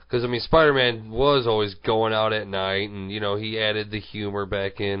 Because, Spider-Man was always going out at night, and, he added the humor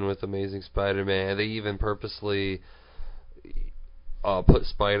back in with Amazing Spider-Man. They even purposely put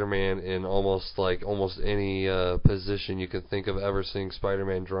Spider-Man in almost any position you can think of ever seeing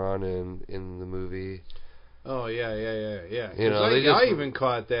Spider-Man drawn in the movie. Oh, yeah. I even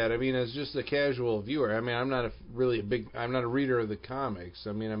caught that. As just a casual viewer. I'm not I'm not a reader of the comics.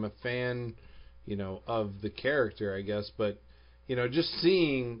 I'm a fan, of the character, I guess, but... just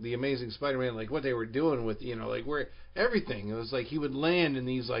seeing the Amazing Spider-Man, like what they were doing with, where everything. It was like he would land in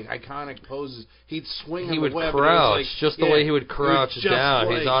these like iconic poses. He'd swing. He on would the web, crouch, and the way he would crouch down.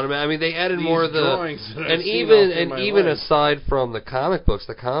 Like He's automatic. They added these more of the, drawings that I've and seen even all through my even life. aside from the comic books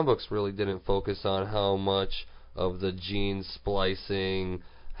really didn't focus on how much of the gene splicing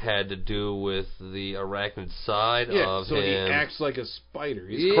had to do with the arachnid side of so him. he acts like a spider.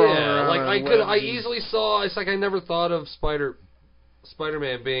 He's crawling around like on I webs. easily saw. It's like I never thought of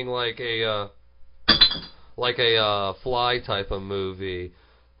Spider-Man being like a fly type of movie,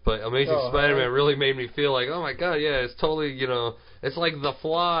 but Amazing Spider-Man really made me feel like, oh my god, yeah, it's totally, it's like the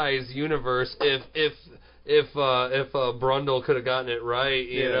Fly's universe if Brundle could have gotten it right,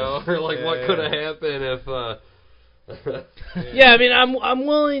 or what could have happened if. Yeah, I'm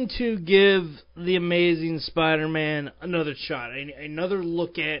willing to give the Amazing Spider-Man another shot, another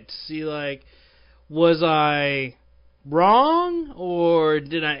look at to see was I wrong, or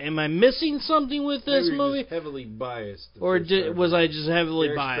am I missing something with this Maybe you're movie? just heavily biased, Or was I just heavily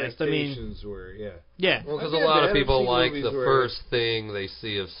Their biased? expectations were, yeah. Well, because I've a lot had of people seen like movies the where- first thing they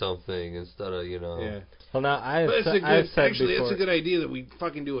see of something instead of, Yeah. Well, now, But I've said actually, before... it's a good idea that we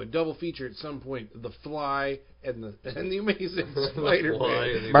fucking do a double feature at some point. The Fly and the Amazing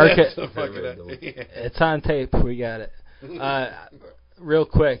Spider-Man. Mark That's it. a fucking It's on tape. We got it. Real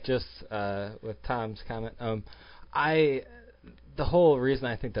quick, just with Tom's comment. The whole reason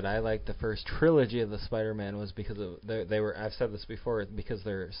I think that I like the first trilogy of the Spider-Man was because they were. I've said this before, because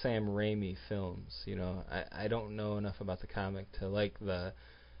they're Sam Raimi films. I don't know enough about the comic to like the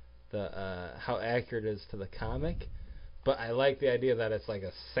how accurate it is to the comic, but I like the idea that it's like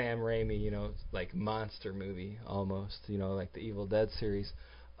a Sam Raimi, like monster movie almost, like the Evil Dead series.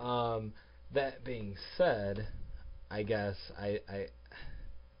 That being said, I guess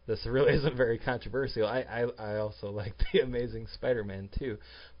this really isn't very controversial. I also like the Amazing Spider-Man too,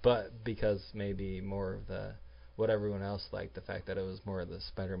 but because maybe more of what everyone else liked, the fact that it was more of the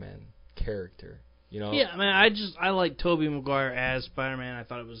Spider-Man character. Yeah, I like Tobey Maguire as Spider-Man. I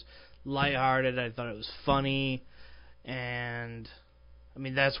thought it was lighthearted. I thought it was funny, and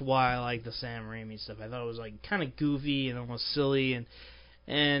that's why I like the Sam Raimi stuff. I thought it was kind of goofy and almost silly,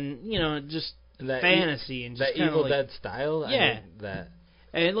 and just that fantasy and just that Evil like, Dead style. Yeah.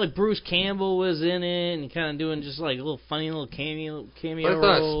 And like Bruce Campbell was in it, and kind of doing just like a little funny little cameo I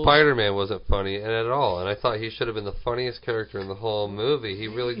thought roles. Spider-Man wasn't funny at all, and I thought he should have been the funniest character in the whole movie. He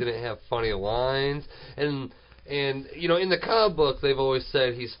really didn't have funny lines, and you know, in the comic book, they've always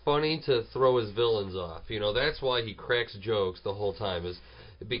said he's funny to throw his villains off. You know, that's why he cracks jokes the whole time, is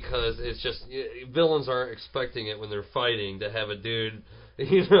because it's just villains aren't expecting it when they're fighting to have a dude,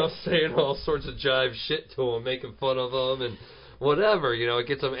 you know, saying all sorts of jive shit to him, making fun of him, and whatever. You know, it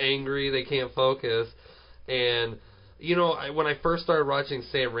gets them angry. They can't focus, and you know, when I first started watching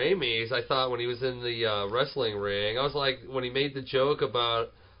Sam Raimi's, I thought when he was in the wrestling ring, I was like, when he made the joke about,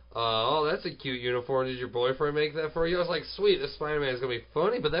 oh, that's a cute uniform, did your boyfriend make that for you? I was like, sweet, this Spider-Man is going to be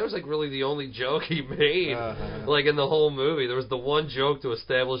funny, but that was like really the only joke he made, like in the whole movie. There was the one joke to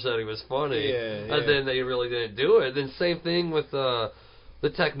establish that he was funny, and then they really didn't do it. Then same thing with the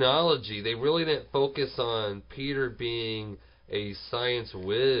technology. They really didn't focus on Peter being a science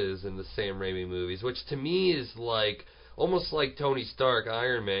whiz in the Sam Raimi movies, which to me is like almost like Tony Stark,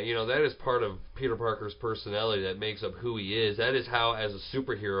 Iron Man. You know, that is part of Peter Parker's personality that makes up who he is. That is how, as a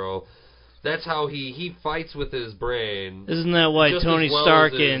superhero, that's how he fights with his brain. Isn't that why just Tony as well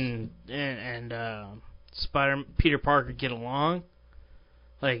Stark as and Peter Parker get along?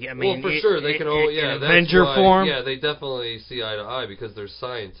 Like, I mean, well, for sure, they can all, in that's Avenger why, form. yeah, they definitely see eye to eye because they're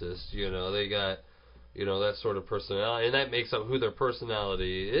scientists. You know, they got, you know, that sort of personality, and that makes up who their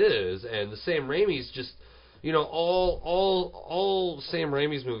personality is. And the Sam Raimi's just, you know, all Sam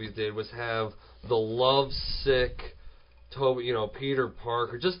Raimi's movies did was have the lovesick, you know, Peter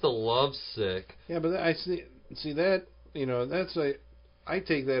Parker, just the lovesick. Yeah, but I see that, you know, that's I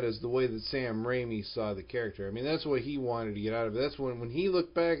take that as the way that Sam Raimi saw the character. I mean, that's what he wanted to get out of it. That's when he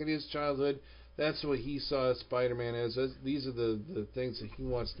looked back at his childhood, that's what he saw Spider-Man as. These are the things that he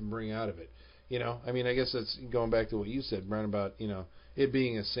wants to bring out of it. You know, I mean, I guess that's going back to what you said, Brent, about, you know, it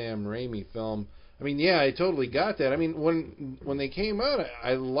being a Sam Raimi film. I mean, yeah, I totally got that. I mean, when they came out,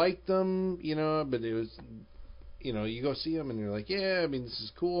 I liked them, you know, but it was, you know, you go see them and you're like, yeah, I mean, this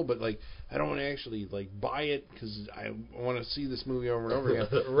is cool, but like, I don't want to actually like buy it because I want to see this movie over and over again.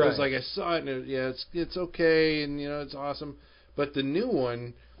 Right. It was like I saw it and it's okay and you know it's awesome, but the new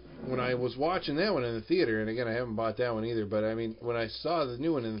one, when I was watching that one in the theater, and again I haven't bought that one either, but I mean when I saw the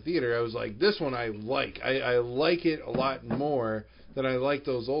new one in the theater, I was like, this one I like. I like it a lot more than I like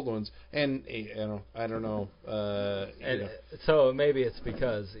those old ones, and you know I don't know. And you know. so maybe it's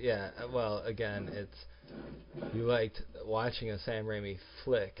because, yeah, well, again, it's you liked watching a Sam Raimi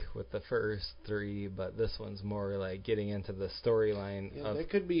flick with the first three, but this one's more like getting into the storyline. Yeah, that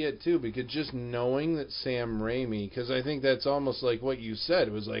could be it too, because just knowing that Sam Raimi, because I think that's almost like what you said.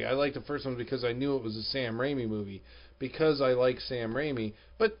 It was like I liked the first one because I knew it was a Sam Raimi movie, because I like Sam Raimi.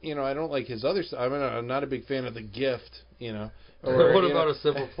 But you know, I don't like his other stuff. I mean, I'm not a big fan of The Gift. You know. Or, what about A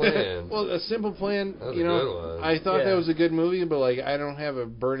Simple Plan? Well, A Simple Plan, that was you a know, good one. I thought that was a good movie, but like I don't have a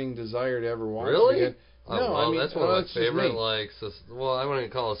burning desire to ever watch it again. Oh, No, well, I mean, that's one of my that's just favorite, me. like, well, I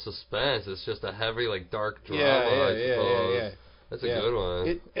wouldn't call it suspense. It's just a heavy, like, dark drama, I Yeah, suppose. That's a good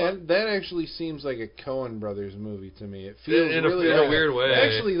one. And that actually seems like a Coen Brothers movie to me. It feels in really a like weird way.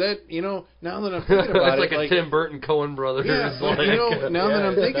 Actually, that, you know, now that I'm thinking about it's it, like a Tim Burton Coen Brothers. Yeah, like, you know, now that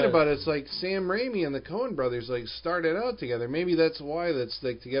I'm thinking about it, it's like Sam Raimi and the Coen Brothers like started out together. Maybe that's why that's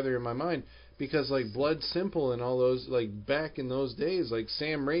like together in my mind. Because like Blood Simple and all those, like back in those days, like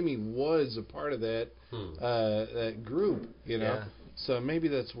Sam Raimi was a part of that that group, you know. Yeah. So maybe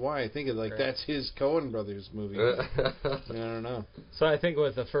that's why I think of like that's his Coen Brothers movie. I don't know. So I think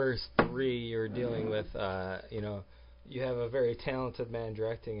with the first three, you're dealing with, you know, you have a very talented man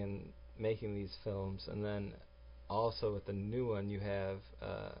directing and making these films, and then also with the new one, you have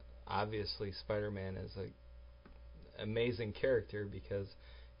obviously Spider-Man is an amazing character because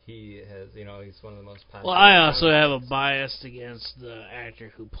he has, you know, he's one of the most popular. Well, I also have a bias against the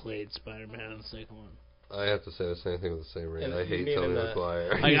actor who played Spider-Man in the second one. I have to say the same thing with the same rate. And I you hate mean Tobey in the-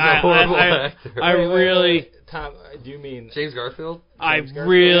 Maguire. Like, He's a horrible actor. I really, Tom, do you mean James Garfield? I James Garfield?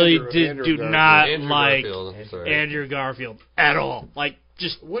 really Andrew do Garfield. not Andrew like Garfield, I'm sorry. Andrew Garfield at all. Like,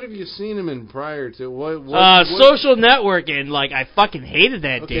 just What have you seen him in prior to? What Social Network, and like I fucking hated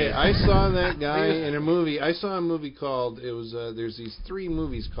that Okay, dude. I saw that guy in a movie. I saw a movie called, it was, there's these 3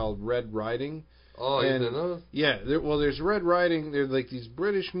 movies called Red Riding. Oh, he's And- in those? Yeah, there's Red Riding. They're like these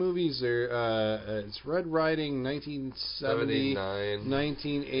British movies. It's Red Riding 1970, 79,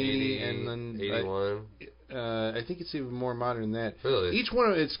 1980, and then 81. I think it's even more modern than that. Really? Each one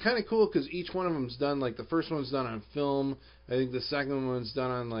of it's kind of cool because each one of them's done like the first one's done on film. I think the second one's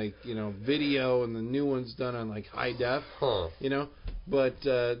done on like video, and the new one's done on like high def. Huh. But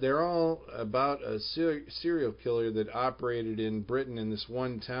they're all about a serial killer that operated in Britain in this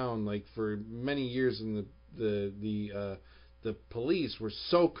one town like for many years, and the police were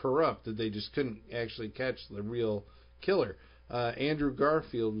so corrupt that they just couldn't actually catch the real killer. Andrew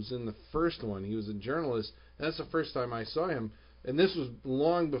Garfield was in the first one. He was a journalist. And that's the first time I saw him. And this was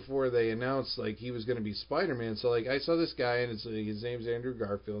long before they announced like he was going to be Spider-Man. So like I saw this guy, and it's his name's Andrew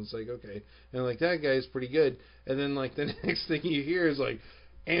Garfield. And it's like, okay, and like that guy's pretty good. And then like the next thing you hear is like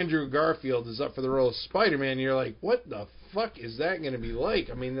Andrew Garfield is up for the role of Spider-Man. And you're like, what the fuck is that going to be like?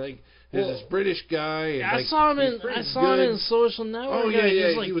 I mean, like there's this British guy. And, I saw him in Social Network. Oh yeah,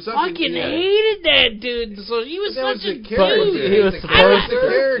 yeah. Like, he was fucking hated that dude. So he was such a character. dude. He was supposed to.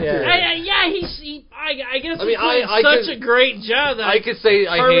 character. I guess I mean, he I did such could- a great job that I could say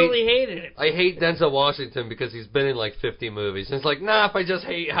I permanently hated it. hate Denzel Washington because he's been in like 50 movies. And it's like, nah, if I just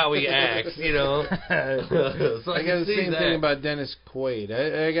hate how he acts, So I got the see same that. thing about Dennis Quaid.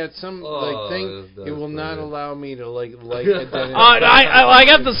 I got some thing. Dennis It will not Quaid. allow me to like a Dennis. I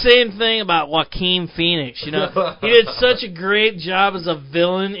got the same thing about Joaquin Phoenix. He did such a great job as a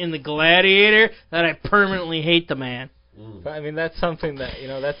villain in The Gladiator that I permanently hate the man. But, I mean, that's something that,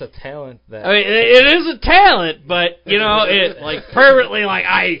 that's a talent that... I mean, it is a talent, but, it, like, permanently, like,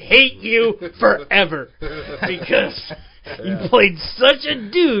 I hate you forever. Because you played such a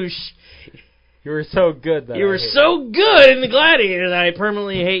douche. You were so good that You were so good in The Gladiator that I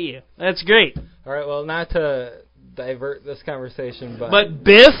permanently hate you. That's great. All right, well, not to divert this conversation, But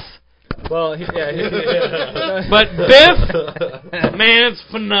Biff... Well, But Biff, man, it's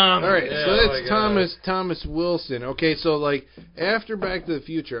phenomenal. All right, Yeah, so oh my that's Thomas Wilson. Okay, so like after Back to the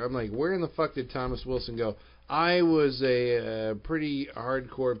Future, I'm like, where in the fuck did Thomas Wilson go? I was a pretty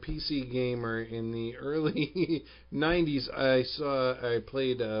hardcore PC gamer in the early 90s. I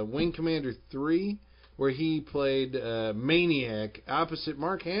played Wing Commander 3, where he played Maniac opposite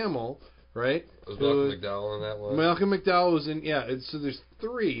Mark Hamill. Right? Was Malcolm McDowell in that one? Malcolm McDowell was in, so there's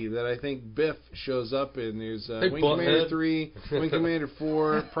 3 that I think Biff shows up in. There's Wing Commander 3, Wing Commander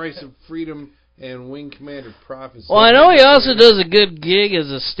 4, Price of Freedom, and Wing Commander Prophecy. Well, I know he also does a good gig as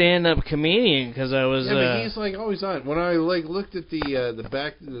a stand-up comedian because I was. Yeah, but he's like always on. When I like looked at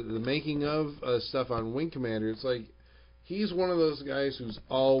the making of stuff on Wing Commander, it's like he's one of those guys who's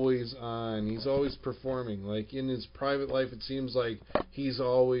always on. He's always performing. Like in his private life, it seems like he's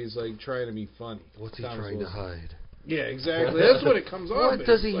always like trying to be funny. What's he Thomas trying Wilson. to hide? Yeah, exactly. That's what it comes off. What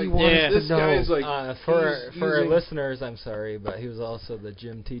does he want us This to know? guy's like for he's our using- listeners, I'm sorry, but he was also the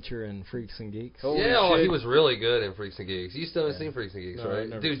gym teacher in Freaks and Geeks. Holy Yeah, shit. he was really good in Freaks and Geeks. You still haven't seen Freaks and Geeks, No, I've right?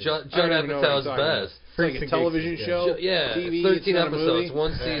 never Dude, seen Judd it. I don't even know what Apatow's you're talking about. best. It's like Freaks a and television Geeks, show. Yeah, TV, 13 it's not a episodes, movie?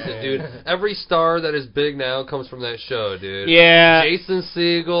 one season, dude. Every star that is big now comes from that show, dude. Yeah. Jason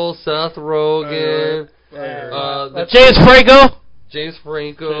Segel, Seth Rogen, James Franco. James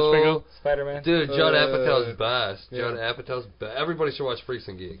Franco. Spider-Man. Dude, Judd Apatow's best. yeah. Judd Apatow's best. Everybody should watch Freaks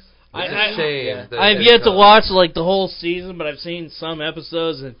and Geeks. I- It's I- a shame. yeah. that I've it's yet to done. watch like the whole season, but I've seen some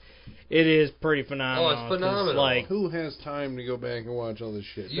episodes and it is pretty phenomenal. Oh, it's 'cause, phenomenal. Like Who has time to go back and watch all this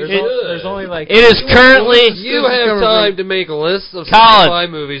shit? You There's, should. there's only like... it is currently. You This is have coming time from- to make lists of Colin. 65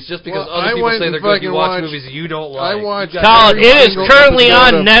 movies just because Well, other I people went say and they're good. You fucking watch watched- movies you don't I like. watched. Colin, every it is single currently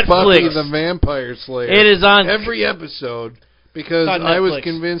episode on of Buffy Netflix. the Vampire Slayer. It is on. every episode because It's on I was Netflix.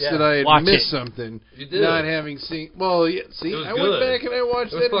 convinced Yeah. that I had Watch missed it. something. You did. Not having seen. Well, yeah, see, It was I good. went back and I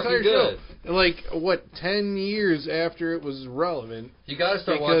watched It was that entire fucking good. show. And like 10 years after it was relevant, You gotta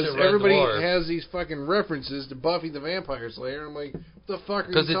start because watching Red everybody Dwarf. has these fucking references to Buffy the Vampire Slayer. I'm like, what the fuck are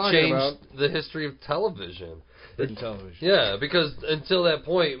Because you it talking changed about? the history of television. In television. Yeah, because until that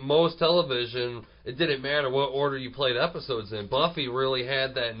point, most television, it didn't matter what order you played episodes in. Buffy really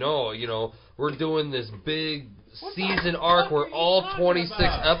had that, we're doing this big season arc where all 26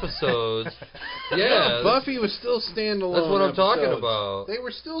 episodes. Yeah. Buffy was still standalone. That's what I'm talking episodes. about. They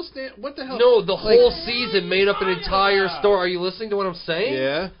were still What the hell? No, the Like- whole season made up an entire story. Are you listening to what I'm saying?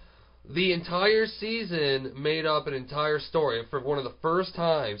 Yeah. The entire season made up an entire story for one of the first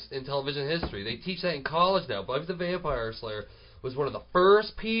times in television history. They teach that in college now. Buffy the Vampire Slayer was one of the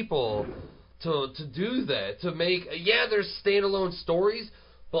first people to do that. To make, there's standalone stories,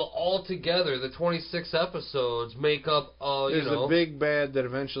 but all together, the 26 episodes make up, There's a big bad that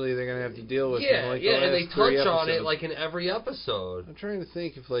eventually they're gonna have to deal with. in, Yeah, like, yeah, the and they last 3 touch on it episodes. like in every episode. I'm trying to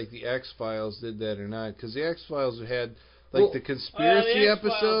think if like the X-Files did that or not, because the X-Files had like Well, the conspiracy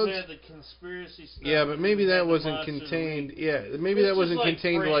episodes. Had the conspiracy stuff. Yeah, but maybe that and the wasn't Monster of the contained. Week. Yeah, maybe It's that wasn't just like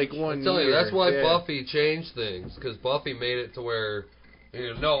contained to like Fringe. one I'm telling you, year. that's why Yeah. Buffy changed things, because Buffy made it to where,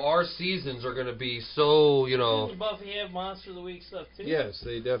 no, our seasons are going to be so, Didn't Buffy have Monster of the Week stuff too? Yes,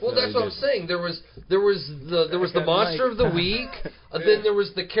 they definitely. Well, that's what I'm did. saying. There was the monster of the week, and Yeah. then there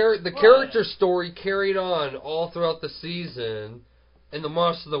was the character story carried on all throughout the season, and the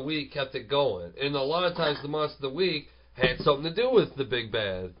monster of the week kept it going. And a lot of times, the monster of the week had something to do with the big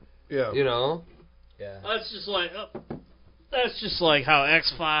bad. Yeah. You know. Yeah. That's just like how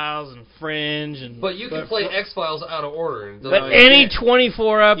X-Files and Fringe and. But you can play X-Files out of order. And it doesn't But make any can't.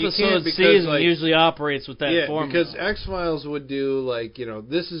 24 You episode can't because, season like- usually operates with that Yeah, formula. because X-Files would do like,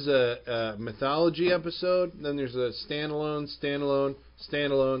 this is a mythology episode, then there's a standalone,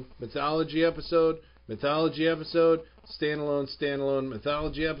 mythology episode, standalone,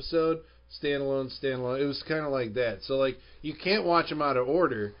 mythology episode, standalone. It was kind of like that. So like you can't watch them out of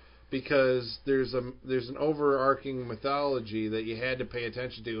order because there's an overarching mythology that you had to pay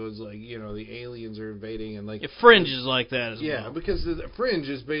attention to. It was like, the aliens are invading and like Yeah, Fringe is like that as yeah, well. because the Fringe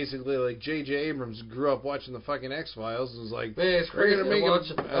is basically like J.J. Abrams grew up watching the fucking X-Files and was like, Man, it's we're crazy. gonna make I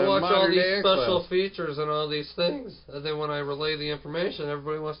watch all modern these day special X-Files. features and all these things, and then when I relay the information,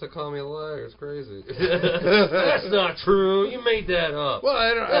 everybody wants to call me a liar. It's crazy. That's not true. You made that up. Well,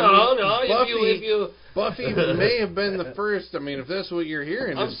 I don't. No. If you, Buffy may have been the first. I mean, if that's what you're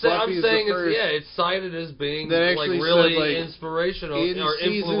hearing, I'm is saying Buffy's the first. it's cited as being That like actually really said, like, inspirational in or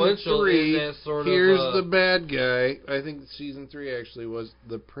season influential 3, in that sort here's of. the bad guy. I think season 3 actually was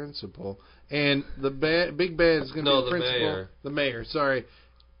the principal, and the big bad is going to be the principal. Mayor. The mayor. Sorry.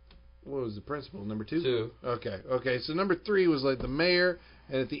 What was the principal? Number 2? 2. Okay. So number 3 was like the mayor,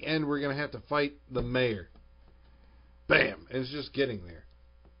 and at the end we're going to have to fight the mayor. Bam! And it's just getting there.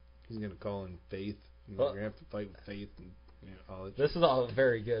 He's going to call in Faith. And we're going to have to fight with Faith and all that. This is all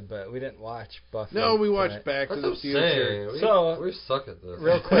very good, but we didn't watch Buffy. No, we watched tonight. Back to That's the what I'm Future. saying. We suck at this.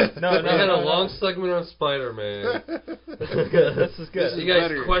 Real quick. No, We had a long segment on Spider-Man. This is good. This is good. You guys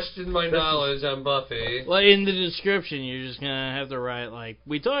better. questioned my knowledge on Buffy. Well, in the description, you're just gonna have to write like,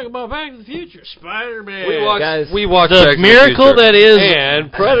 "We talk about Back to the Future, Spider-Man." Guys, We watched the Back to the miracle Future. that is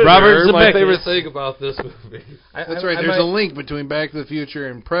and Predator. Robert My Zemeckis. favorite thing about this movie. That's right. There's a link between Back to the Future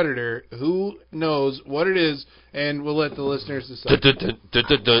and Predator. Who knows what it is? And we'll let the listeners decide.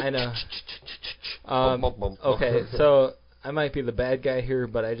 I know. Okay, so I might be the bad guy here,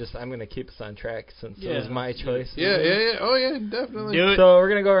 but I'm going to keep us on track since it was my choice. Yeah. Oh, yeah, definitely. Do it. So we're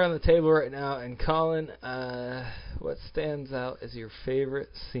going to go around the table right now. And Colin, what stands out as your favorite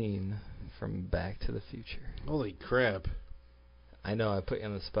scene from Back to the Future? Holy crap. I know, I put you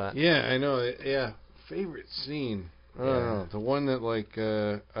on the spot. Yeah, I know. Yeah. Favorite scene. I don't know. The one that, like...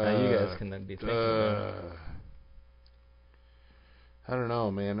 you guys can then be thinking about it. I don't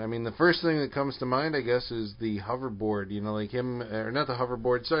know, man. I mean, the first thing that comes to mind, I guess, is the hoverboard. Like him, or not the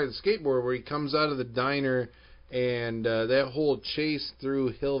hoverboard, sorry, the skateboard, where he comes out of the diner, and that whole chase through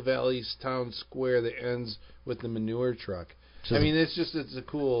Hill Valley's town square that ends with the manure truck. I mean, it's a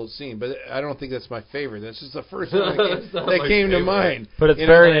cool scene, but I don't think that's my favorite. That's just the first one that came to mind. But it's You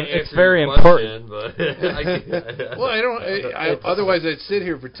know, very important. Well, I don't. Otherwise, I'd sit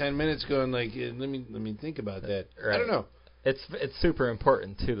here for 10 minutes going like, let me think about that. Right. I don't know. It's super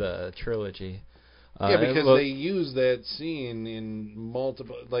important to the trilogy. Yeah, because they use that scene in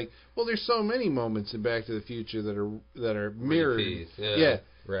multiple. There's so many moments in Back to the Future that are mirrored. Repeats, Yeah.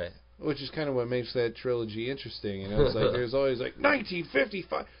 Right. Which is kind of what makes that trilogy interesting. It's like there's always like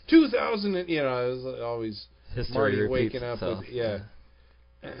 1955, 2000, and it was always History Marty repeats waking up itself.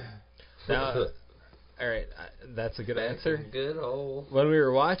 with Now, all right, that's a good answer. Good old. When we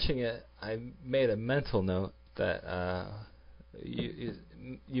were watching it, I made a mental note that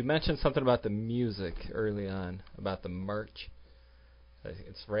you mentioned something about the music early on, about the march.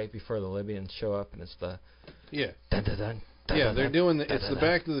 It's right before the Libyans show up, and it's the yeah. dun, dun, dun, dun, Yeah, dun, they're dun, doing dun, it's dun, the dun,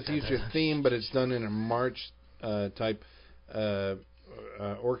 Back to the dun, Future dun. theme, but it's done in a march type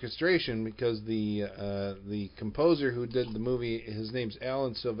orchestration because the composer who did the movie, his name's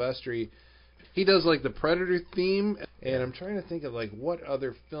Alan Silvestri. He does like the Predator theme, and I'm trying to think of like what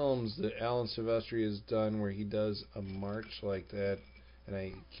other films that Alan Silvestri has done where he does a march like that, and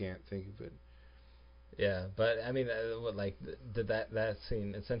I can't think of it. Yeah, but I mean, did that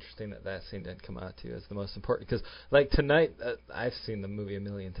scene? It's interesting that scene didn't come out to you as the most important because, like tonight, I've seen the movie a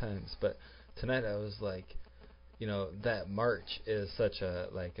million times, but tonight I was like, that march is such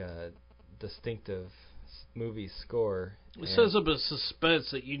a distinctive movie score. It sets up a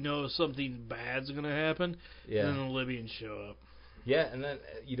suspense that something bad's going to happen, Yeah. and then the Libyans show up. Yeah, and then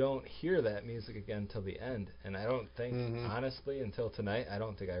you don't hear that music again till the end. And I don't think, honestly, until tonight, I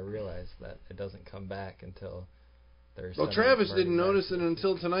don't think I realized that it doesn't come back until there's. Well, Travis didn't notice it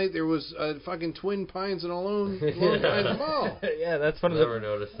until tonight. There was fucking Twin Pines and Lone Pine Mall. Yeah, that's one of Never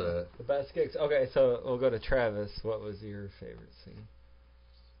noticed that. the best gigs. Okay, so we'll go to Travis. What was your favorite scene?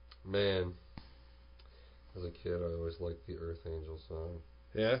 Man, as a kid, I always liked the Earth Angel song.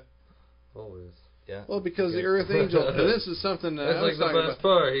 Yeah. Always. Yeah. Well, because the Earth Angel. This is something that That's I was like the talking best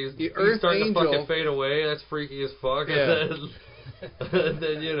about. part. The He's Earth starting Angel. to fucking fade away. That's freaky as fuck. Yeah. And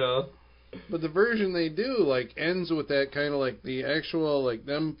then you know. But the version they do like ends with that kind of like the actual like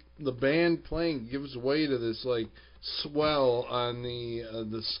them the band playing gives way to this like swell on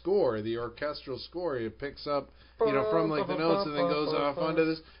the score, the orchestral score. It picks up from like the notes and then goes off onto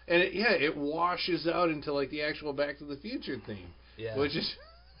this, and it washes out into like the actual Back to the Future theme, which is.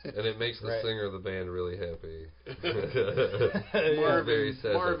 And it makes the singer of the band really happy.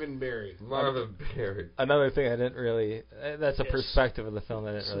 Marvin Berry. Marvin Berry. Another thing I didn't really... that's a perspective of the film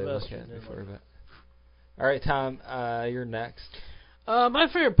I didn't really look at before. But. All right, Tom, you're next. My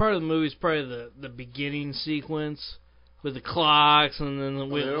favorite part of the movie is probably the beginning sequence with the clocks and then the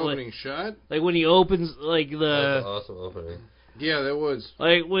opening shot? Like when he opens, like the... That's an awesome opening. Yeah, that was.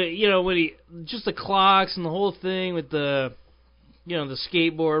 Like, when he... Just the clocks and the whole thing with the... the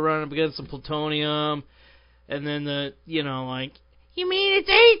skateboard running up against the plutonium, and then you mean it's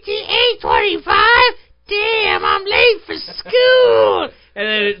 8:25? Damn, I'm late for school! And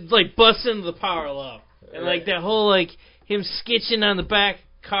then it, like, busts into the power low. And, like, that whole, like, him sketching on the back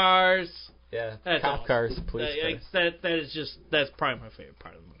cars. Yeah, that's cop awesome. cars, police cars. That's probably my favorite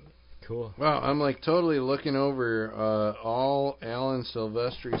part of the movie. Cool. Wow, I'm, like, totally looking over all Alan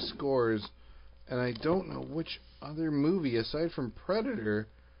Silvestri scores, and I don't know which other movie aside from Predator,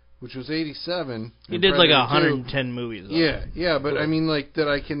 which was 87. He did like 110 movies. Yeah, but I mean like that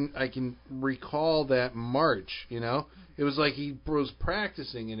I can recall that march, It was like he was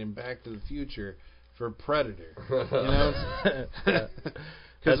practicing it in Back to the Future for Predator.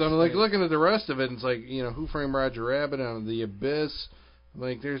 Because I'm like looking at the rest of it and it's like, Who Framed Roger Rabbit, on The Abyss.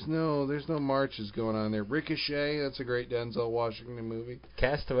 Like there's no marches going on there. Ricochet, that's a great Denzel Washington movie.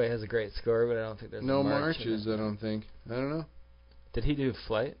 Castaway has a great score, but I don't think there's no a march marches. I don't think. I don't know. Did he do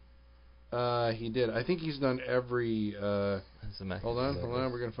Flight? He did. I think he's done every. Hold on.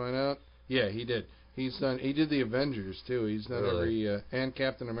 We're gonna find out. Yeah, he did. He did the Avengers too. He's done every and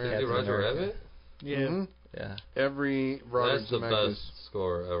Captain America. Did Roger Rabbit? Yeah. Mm-hmm. Yeah. Every Robert That's the Zemeckis. best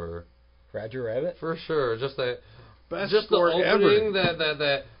score ever. Roger Rabbit? For sure. Just that. Best just score the opening, ever. that. That's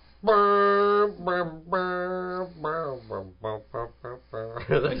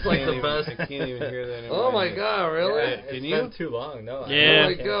like the best. I can't even hear that. Oh my god! Really? Yeah, Can it's you? been too long. No. Yeah.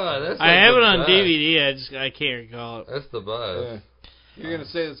 Oh my god! That's I like have the it on best. DVD. I can't recall it. That's the best. Yeah. You're gonna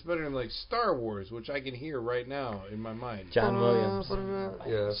say it's better than like Star Wars, which I can hear right now in my mind. John Williams.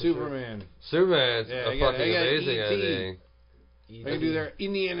 Yeah. Superman. Superman's Yeah, fucking amazing. E.T. I think. I can do there.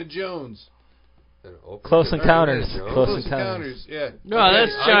 Indiana Jones. Close Encounters. Close Encounters. Yeah. No,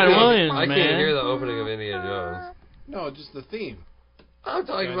 that's John Williams, I man. can't hear the opening of Indiana Jones. No, just the theme. I'm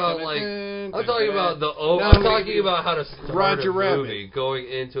talking about like. I'm I'm talking about the. No, I'm talking about how to start Roger a Rabbit. movie, going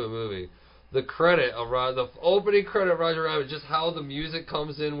into a movie. The credit of the opening credit of Roger Rabbit, just how the music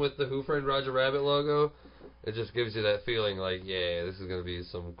comes in with the Who Framed Roger Rabbit logo, it just gives you that feeling like, yeah, this is gonna be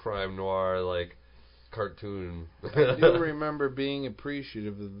some crime noir like cartoon. I do remember being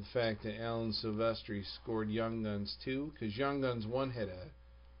appreciative of the fact that Alan Silvestri scored Young Guns 2, because Young Guns 1 had a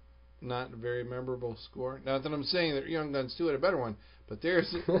not a very memorable score. Not that I'm saying that Young Guns 2 had a better one, but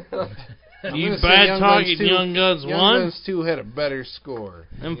there's... You bad talking Young Guns 1? Young Guns 2 had a better score.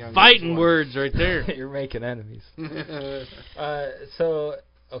 Them fighting words right there. You're making enemies.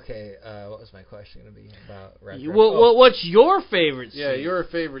 Okay, what was my question going to be about? What's your favorite scene? Yeah, your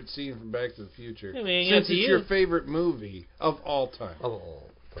favorite scene from Back to the Future. I mean, since it's your favorite movie of all time.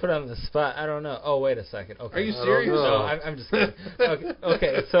 Put on the spot. I don't know. Oh, wait a second. Okay. Are you serious? No, I'm just kidding.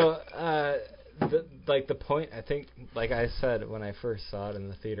 Okay, so the point, I think, like I said, when I first saw it in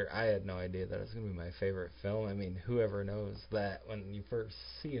the theater, I had no idea that it was going to be my favorite film. I mean, whoever knows that when you first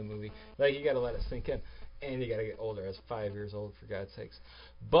see a movie, like, you got to let it sink in. And you got to get older. I was 5 years old, for God's sakes.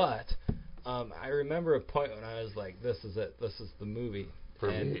 But I remember a point when I was like, this is it. This is the movie. For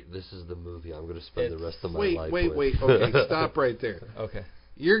me, this is the movie I'm going to spend the rest of my life with. Wait. Okay, stop right there. Okay.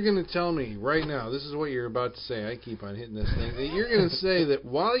 You're going to tell me right now, this is what you're about to say. I keep on hitting this thing. That you're going to say that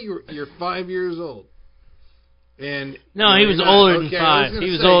while you're 5 years old, And No, he was you're not. older than Okay, I 5. gonna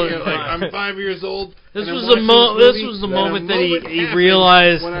He was say, older you than know, like, 5. I'm 5 years old. This and was I'm the watching this movie, was the and a moment that he happened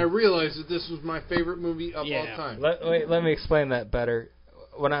realized. when I realized that this was my favorite movie of all time. Let me explain that better.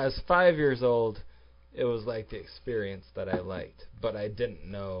 When I was 5 years old, it was like the experience that I liked, but I didn't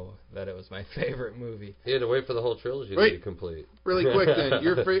know that it was my favorite movie. You had to wait for the whole trilogy to Wait. be complete. Really quick then,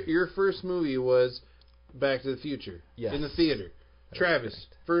 your first movie was Back to the Future Yes. in the theater. Travis,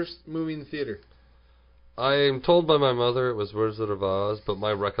 correct. first movie in the theater. I'm told by my mother it was Wizard of Oz, but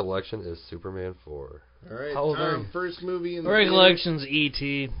my recollection is Superman 4. All right, How old are Tom, you? first movie in the Recollections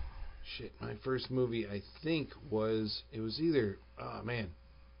E.T. theater. Shit, my first movie I think was either I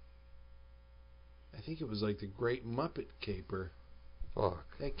think it was like the Great Muppet Caper. Fuck.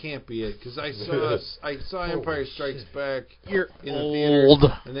 That can't be it because I saw Empire Strikes Back You're in the old.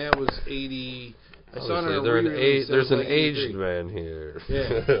 theater, and that was 80. I saw it on a re-release. That There's was an like aged 83. man here.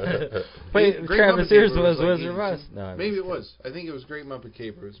 Yeah. Wait, Great Travis, Muppet yours Caper was like Wizard of 82. Oz? No, I'm Maybe just it was. I think it was Great Muppet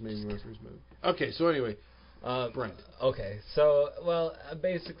Caper. It was maybe my first movie. Okay, so anyway, Brent. Okay, so, well,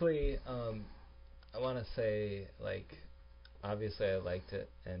 basically, I want to say, like, obviously I liked it,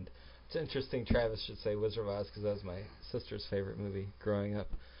 and it's interesting Travis should say Wizard of Oz because that was my sister's favorite movie growing up.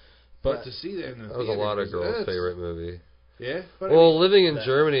 But to see that in the That was a lot of girls' favorite movie. Yeah? But Well, living in that-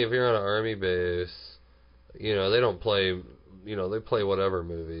 Germany, if you're on an army base, you know, they don't play, you know, they play whatever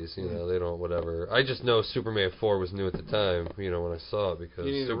movies, you know, they don't whatever. I just know Superman 4 was new at the time, you know, when I saw it, because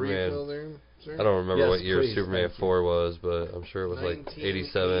you need a refill Superman, there, sir? I don't remember Yes, what year please, Superman thank you. 4 was, but I'm sure it was like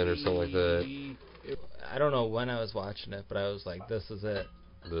 87 or something like that. I don't know when I was watching it, but I was like, this is it.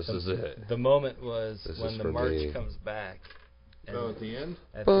 This is it. The moment was This is when the for march me. comes back. And Oh, at the end?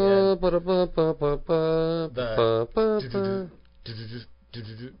 at the end, Ba-ba-da-ba-ba-ba-ba-ba-ba.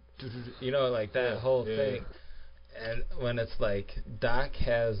 you know, like that whole yeah. thing. And when it's like Doc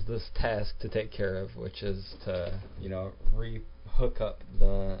has this task to take care of, which is to, you know, re-hook up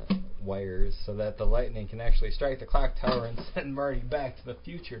the wires so that the lightning can actually strike the clock tower and send Marty back to the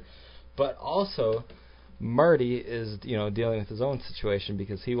future. But also, Marty is, you know, dealing with his own situation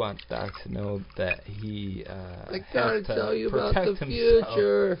because he wants Doc to know that he I has gotta to tell you about protect the himself.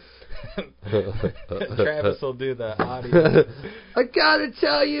 future. Travis will do the audio. I gotta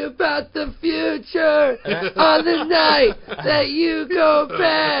tell you about the future on the night that you go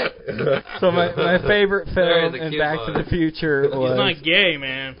back. So my favorite There's film a in cute Back one. to the Future He's was not gay,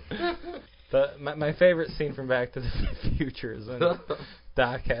 man. my favorite scene from Back to the Future is when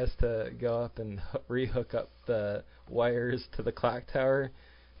Doc has to go up and rehook up the wires to the clock tower,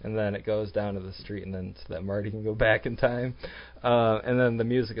 and then it goes down to the street, and then so that Marty can go back in time. And then the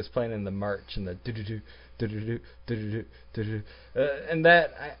music is playing in the march, and the do-do-do, do-do-do, do-do-do, do-do-do. And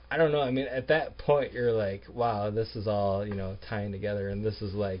that, I don't know, I mean, at that point, you're like, wow, this is all, you know, tying together, and this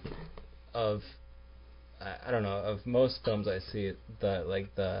is like, I don't know, of most films I see,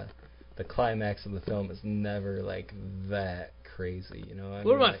 the climax of the film is never, like, that crazy, you know? I One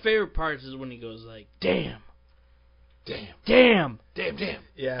mean, of my like, favorite parts is when he goes like, damn, Damn. damn, Damn, damn.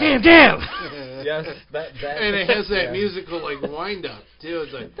 yeah. damn, damn. Yes, that And it has that yeah. musical, like, wind-up, too.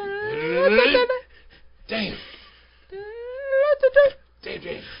 It's like, damn. Damn, damn.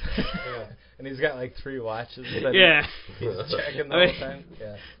 Yeah. And he's got like 3 watches that Yeah. he's checking the I whole mean, time.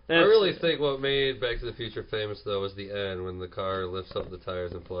 Yeah. I That's- really think what made Back to the Future famous, though, was the end when the car lifts up the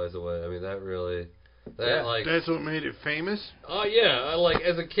tires and flies away. I mean, that really, Yeah. like, That's what made it famous? oh yeah, I like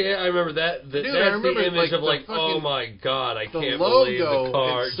as a kid, I remember that. Dude, I That's remember, the image like, of the like, oh fucking- my god, I the can't believe logo the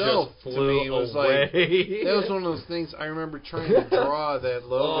car itself just to flew me was away. That was one of those things I remember trying to draw that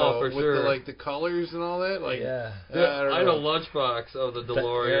logo for with sure. the, like, the colors and all that. Like, Yeah. I don't I had a know. lunchbox of the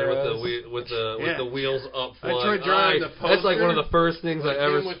DeLorean arrows. with Yeah. the wheels up. I tried flying. drawing the That's like one of poster, the first things like I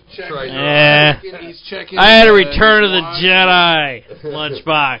ever him with checking- tried. Yeah. He's checking. I had a the Return of the watch. Jedi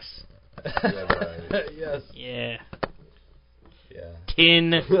lunchbox. Yes. Yeah. Yeah.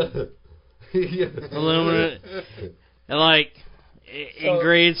 Tin, Yeah. aluminum. And like in So-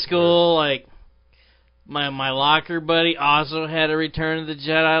 grade school, like my locker buddy also had a Return of the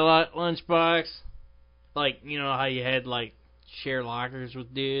Jedi lunchbox. Like, you know how you had like share lockers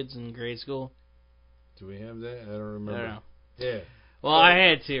with dudes in grade school? Do we have that? I don't I remember. don't know. Yeah. Well, I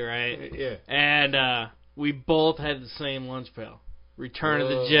had to, right? Yeah. And we both had the same lunch pail. Return of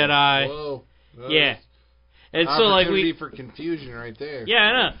the Whoa. Jedi. Whoa. Yeah. And so like Opportunity we for confusion right there. yeah,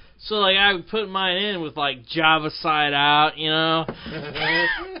 I know. So like I would put mine in with like Java side out, you know,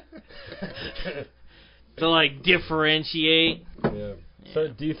 to like differentiate. Yeah. So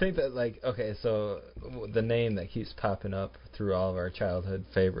do you think that, like, okay, so the name that keeps popping up through all of our childhood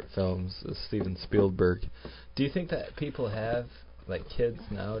favorite films is Steven Spielberg. Do you think that people have, like, kids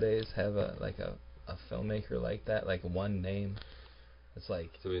nowadays have a a filmmaker like that, like one name. It's like,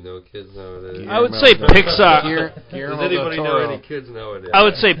 Do we know kids nowadays? I would say Pixar. Does anybody know any kids nowadays? I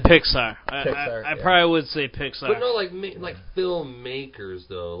would say Pixar. I yeah. probably would say Pixar. But no, like filmmakers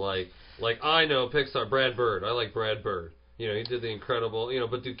though. Like I know Pixar. Brad Bird. I like Brad Bird. You know, he did The Incredible. You know,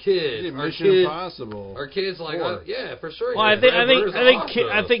 but do kids? Mission Impossible. Are kids like? Yeah, for sure. Well, I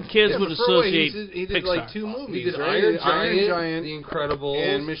think kids would associate he did Pixar. like 2 movies. He did right? Iron Giant, The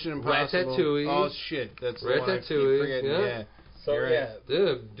Incredibles, and Mission Impossible. Ratatouille. Oh shit, that's the one I keep Ratatouille, forgetting. yeah. so You're right.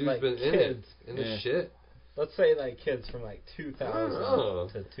 Dude, dude's like been kids. in the shit. Let's say like kids from like 2000 Oh.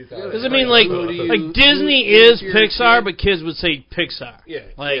 to 2000. Does it mean like Disney is Pixar, but kids would say Pixar? Yeah,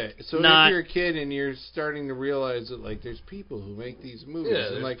 Like, yeah. So not- if you're a kid and you're starting to realize that like there's people who make these movies, Yeah,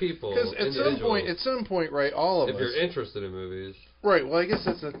 and there's like people, because at some point, right, all of If us, you're interested in movies, right. Well, I guess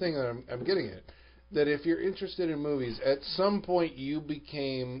that's the thing that I'm getting at. That if you're interested in movies, at some point you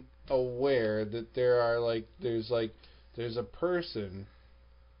became aware that there's a person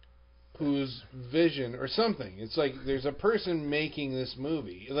whose vision or something. It's like there's a person making this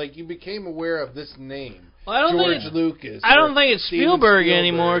movie. Like you became aware of this name, Well, I don't George think Lucas. I don't or think it's Steven Spielberg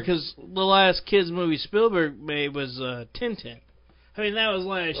anymore because the last kids movie Spielberg made was Tintin. I mean that was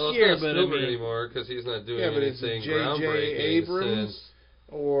last well, year, it's not but Spielberg I mean, anymore because he's not doing Yeah, but it's anything J.J. groundbreaking Abrams? since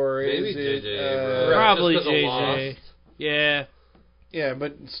Or maybe is it, J.J. Abrams. Probably Just 'cause of J.J. Lost. yeah. Yeah,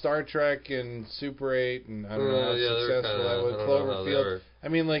 but Star Trek and Super 8 and I don't know how Yeah, they're successful kinda, that was. I don't know how they Cloverfield. were. I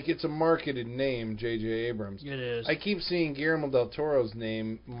mean, like, it's a marketed name, J.J. Abrams. It is. I keep seeing Guillermo del Toro's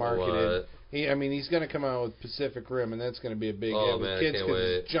name marketed. What? He's going to come out with Pacific Rim, and that's going to be a big Oh, hit with man, I kids can't because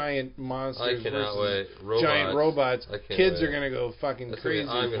wait. it's giant monsters I cannot versus wait. giant robots. I can't Kids wait. are going to go fucking That's crazy.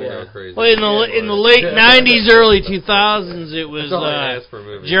 I'm for gonna it. go crazy. Well, in the late '90s, early 2000s, it was That's all I asked for a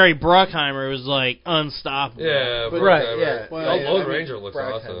movie. Jerry Bruckheimer was like unstoppable. Yeah, But- Right, yeah. Well, yeah, Lone I mean, Ranger looks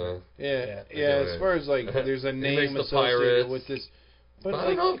Bruckheimer. awesome. Yeah, Yeah, as far as like, there's a He name makes the associated pirates. with this. But I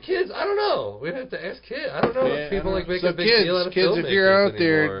like, don't know if kids. I don't know. We'd have to ask kids. I don't know Yeah, if people I like don't make know. a big kids, deal out of kids, if you're filmmakers out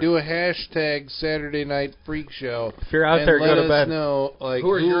there, anymore. do a hashtag Saturday Night Freak Show. If you're out and there, let go to us bed. know, like,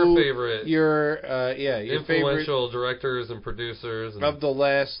 Who are your favorite your favorite influential directors and producers? And of the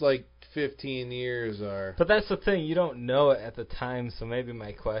last like 15 years are. But that's the thing, you don't know it at the time, so maybe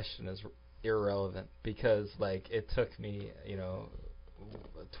my question is irrelevant because like it took me,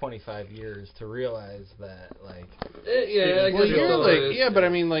 25 years to realize that like yeah, I Well, guess you're it's like, always- yeah, but I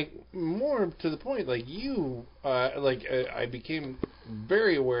mean, like, more to the point, like, you, I became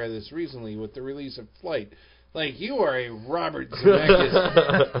very aware of this recently with the release of Flight. Like, you are a Robert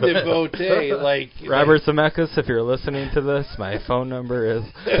Zemeckis devotee, like... Robert Zemeckis, if you're listening to this, my phone number is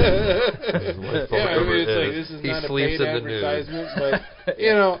yeah, I mean, it's like, this is He not a sleeps paid in the nude. advertisement, but,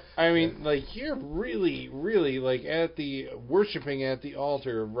 I mean, like, you're really, really, like, worshipping at the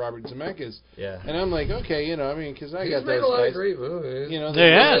altar of Robert Zemeckis. yeah. And I'm like, okay, I mean, because I He's got made those a lot guys. of great movies. They Those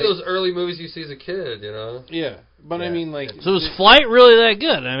have. are those early movies you see as a kid, Yeah, but I Yeah. mean, like... So was Flight really that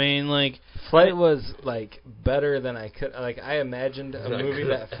good? I mean, like, Flight was like better than I could. Like I imagined a Than I movie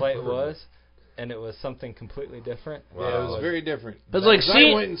could that Flight ever. was, and it was something completely different. Wow. Yeah, it was very different. It's like 'Cause I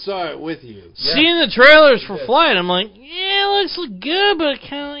seeing- went and saw it with you. seeing the trailers for did. Flight, I'm like, yeah, it looks good, but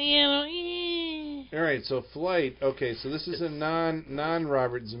kind of, All right, so Flight. Okay, so this is a non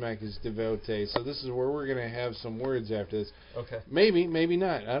Robert Zemeckis devotee. So this is where we're gonna have some words after this. Okay. Maybe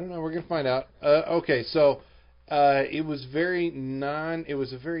not. I don't know. We're gonna find out. Okay, so it was a very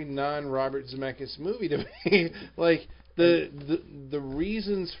non Robert Zemeckis movie to me. Like the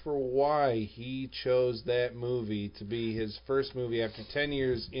reasons for why he chose that movie to be his first movie after 10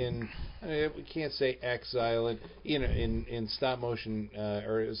 years in we can't say exile in stop motion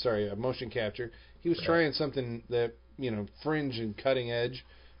motion capture. He was trying something that fringe and cutting edge,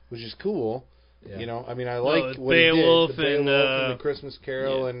 which is cool. Yeah. I mean, I liked it's what he did. Beowulf The Beowulf and, the Christmas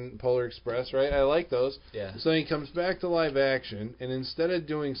Carol and Polar Express, right? I like those. Yeah. So he comes back to live action, and instead of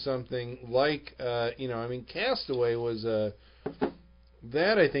doing something like, Castaway was I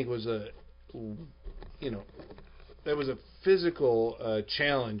think was a physical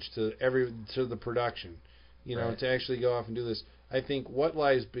challenge to the production, Right. to actually go off and do this. I think What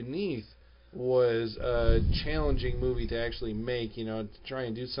Lies Beneath was a challenging movie to actually make, to try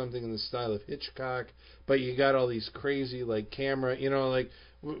and do something in the style of Hitchcock, but you got all these crazy, like, camera,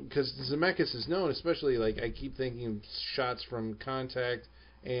 because Zemeckis is known, especially, like, I keep thinking of shots from Contact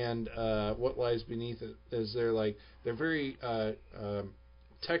and What Lies Beneath It, as they're very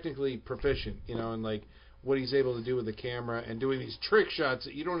technically proficient, and, like, what he's able to do with the camera and doing these trick shots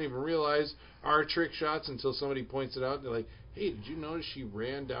that you don't even realize are trick shots until somebody points it out. They're like, hey, did you notice she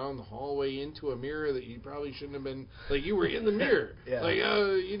ran down the hallway into a mirror that you probably shouldn't have been, like, you were in the mirror. Yeah. Like,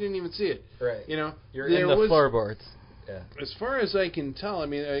 you didn't even see it. Right. You know? You're in the floorboards. Yeah. As far as I can tell, I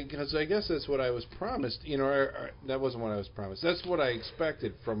mean, because I guess that's what I was promised. You know, that wasn't what I was promised. That's what I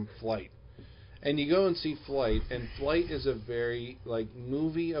expected from Flight. And you go and see Flight, and Flight is a very, like,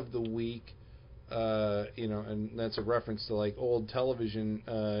 movie of the week, you know, and that's a reference to, like, old television,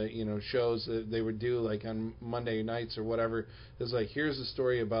 you know, shows that they would do, like, on Monday nights or whatever. It's like, here's a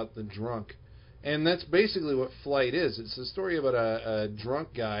story about the drunk. And that's basically what Flight is. It's a story about a drunk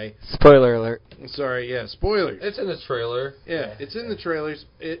guy. Spoiler alert. Sorry, yeah, spoilers. It's in the trailer. Yeah, it's in the trailers.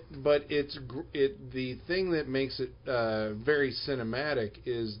 But the thing that makes it very cinematic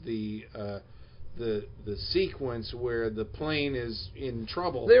is the sequence where the plane is in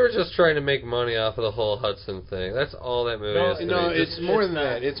trouble. They were just trying to make money off of the whole Hudson thing. That's all that movie is. No, it's more than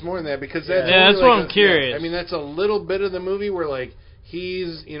that. It's more than that because that's that's only what I'm curious. I mean, that's a little bit of the movie where like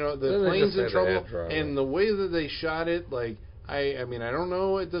he's, you know, the Then they plane's just in had trouble, ad drama. and the way that they shot it, like I mean, I don't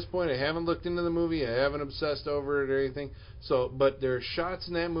know at this point. I haven't looked into the movie. I haven't obsessed over it or anything. So, but there are shots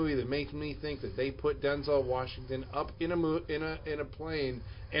in that movie that make me think that they put Denzel Washington up in a plane,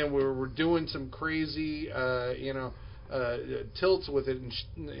 and we're doing some crazy, you know, tilts with it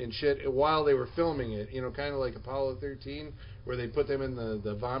and shit while they were filming it. You know, kind of like Apollo 13, where they put them in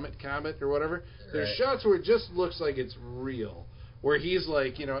the vomit comet or whatever. There's Right. shots where it just looks like it's real. Where he's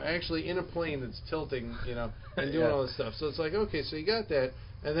like, you know, actually in a plane that's tilting, you know, and doing all this stuff. So it's like, okay, so you got that.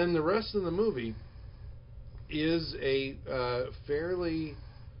 And then the rest of the movie is a fairly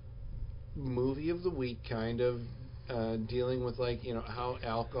movie of the week kind of dealing with, like, you know, how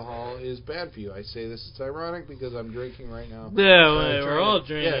alcohol is bad for you. I say this, it's ironic because I'm drinking right now. Yeah, Trying we're all to-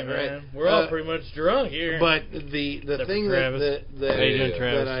 drinking, yeah, right. man. We're all pretty much drunk here. But the Except thing for Travis. that Agent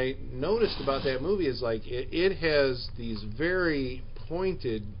Travis. I noticed about that movie is like it has these very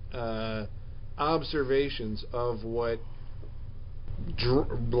pointed observations of what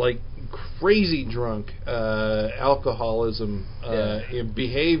like crazy drunk alcoholism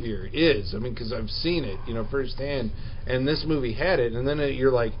behavior is. I mean, because I've seen it, you know, firsthand, and this movie had it. And then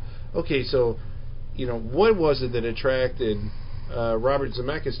you're like, okay, so you know, what was it that attracted Robert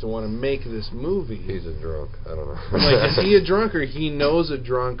Zemeckis to want to make this movie? He's a drunk. I don't know. Like, is he a drunk, or he knows a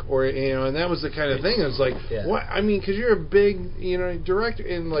drunk, or, you know? And that was the kind of thing. It was like, what? I mean, because you're a big, you know, director,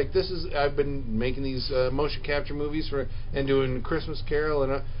 and like I've been making these motion capture movies and doing Christmas Carol,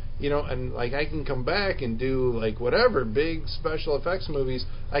 and you know, and like I can come back and do like whatever big special effects movies.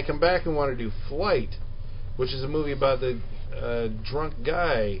 I come back and want to do Flight, which is a movie about the drunk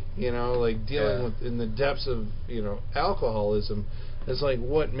guy, you know, like dealing with in the depths of, you know, alcoholism. It's like,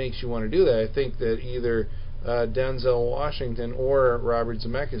 what makes you want to do that? I think that either Denzel Washington or Robert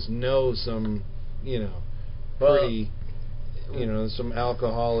Zemeckis know some, you know, pretty, you know, some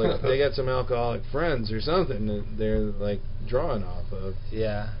alcoholic. They got some alcoholic friends or something that they're like drawing off of.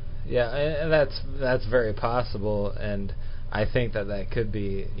 Yeah, and that's very possible, and I think that could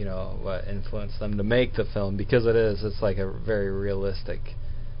be, you know, what influenced them to make the film, because it's like a very realistic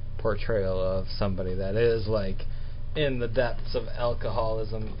portrayal of somebody that is like in the depths of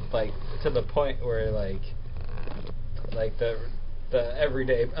alcoholism, like to the point where like the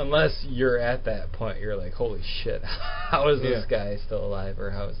everyday, unless you're at that point, you're like, holy shit, how is this guy still alive,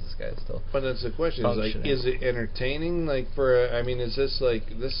 or how is this guy still But that's the question, is like, functioning? is it entertaining? Like, I mean, is this like,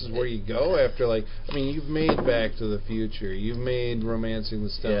 this is where you go after, like, I mean, you've made Back to the Future, you've made Romancing the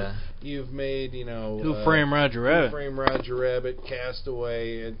Stone, you've made, you know, Who Framed Roger Rabbit? Who Framed Roger Rabbit,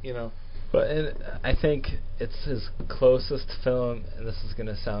 Castaway, and, you know. But I think it's his closest film, and this is going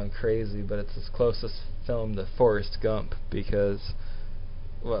to sound crazy, but it's his closest film to Forrest Gump, because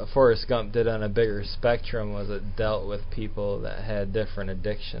what Forrest Gump did on a bigger spectrum was it dealt with people that had different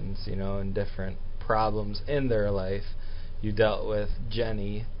addictions, you know, and different problems in their life. You dealt with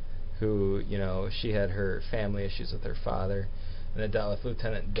Jenny, who, you know, she had her family issues with her father, and it dealt with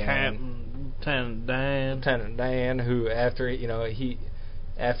Lieutenant Dan. Lieutenant Dan, who after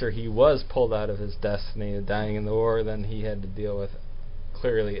he was pulled out of his destiny of dying in the war, then he had to deal with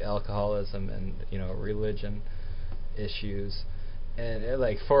clearly alcoholism and, you know, religion issues. And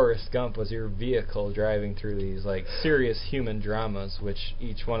like Forrest Gump was your vehicle driving through these like serious human dramas, which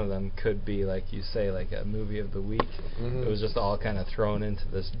each one of them could be, like you say, like a movie of the week. Mm-hmm. It was just all kind of thrown into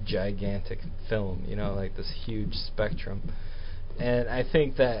this gigantic film, you know, like this huge spectrum. And I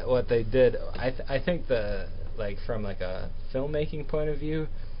think that what they did, I think the, like, from like a filmmaking point of view,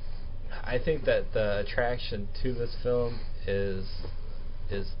 I think that the attraction to this film is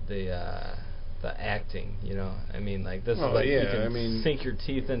the acting, you know. I mean, like, this is like, you can sink your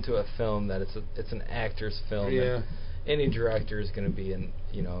teeth into a film that it's an actor's film. Yeah. any director is going to be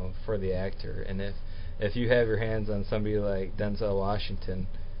for the actor. And if you have your hands on somebody like Denzel Washington,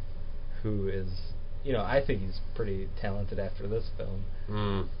 who is, I think he's pretty talented after this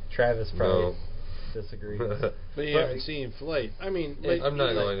film. Travis probably disagrees. But you haven't seen Flight. I mean, I'm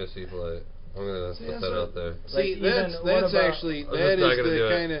not going to see Flight. I'm going to put that out there. See, that's actually, that is the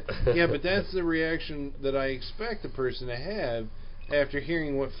kind of, yeah, but that's the reaction that I expect a person to have after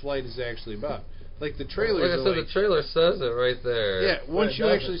hearing what Flight is actually about. Like the trailer. Like I said, the trailer says it right there. Yeah, once you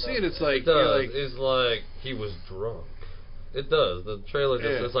actually see it, it's like, it does. It's like he was drunk. It does. The trailer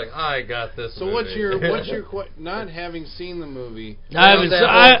just is like, I got this. So movie. what's your not having seen the movie? I haven't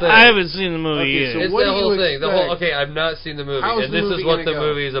seen the movie Okay, yet. so It's what the do whole you thing. expect? I've not seen the movie, How's and the this movie is what gonna the go?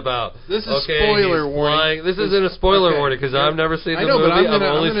 movie is about. This is okay, spoiler he's warning. flying. This isn't a spoiler Okay. warning because I've never seen the I know, but movie. I'm gonna-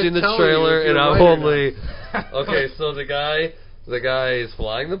 I've only I'm gonna seen the tell you trailer, if you're and I'm right or only. Okay, so the guy is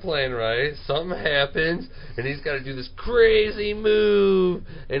flying the plane, right? Something happens, and he's got to do this crazy move,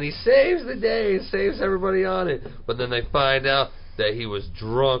 and he saves the day and saves everybody on it. But then they find out that he was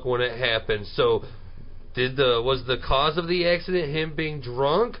drunk when it happened. So, was the cause of the accident him being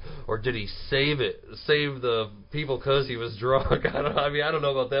drunk, or did he save the people because he was drunk? I don't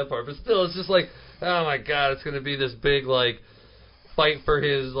know about that part, but still, it's just like, oh my God, it's gonna be this big fight for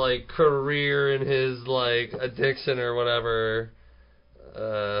his career and his addiction or whatever.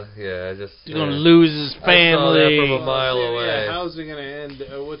 He's gonna lose his family. I saw that from a mile away. Yeah, how's it gonna end?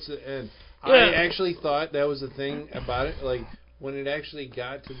 What's the end? Yeah. I actually thought that was the thing about it. Like when it actually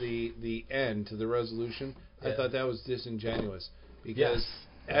got to the end, to the resolution, I thought that was disingenuous because.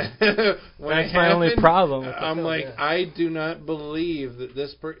 when That's my only problem with the I'm film, like, yeah. I do not believe that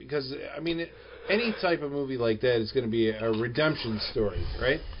this because any type of movie like that is going to be a redemption story,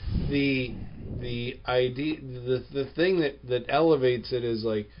 right? The idea, the thing that elevates it is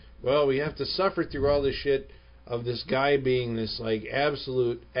like, well, we have to suffer through all this shit of this guy being this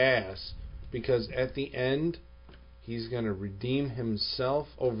absolute ass because at the end he's going to redeem himself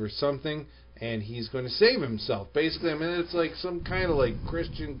over something. And he's going to save himself. Basically, it's like some kind of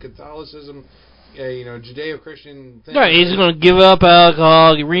Christian Catholicism, Judeo-Christian thing. Right, he's going to give up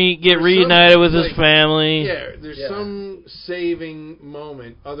alcohol, get reunited with his family. Yeah, there's some saving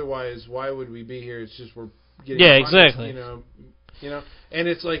moment. Otherwise, why would we be here? It's just we're getting punished, exactly. And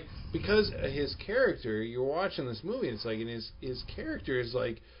it's like because his character, you're watching this movie, and it's like, and his character is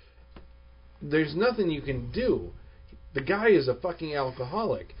like, there's nothing you can do. The guy is a fucking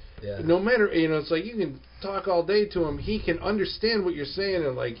alcoholic. Yeah. No matter, it's like you can talk all day to him. He can understand what you're saying,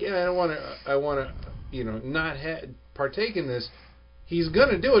 and I want to, not partake in this. He's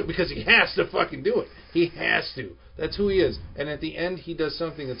gonna do it because he has to fucking do it. He has to. That's who he is. And at the end, he does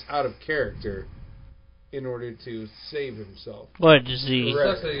something that's out of character in order to save himself. What disease? It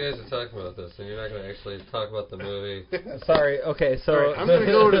sucks that you guys are talking about this, and you're not going to actually talk about the movie. Sorry. Okay, so All right, I'm going to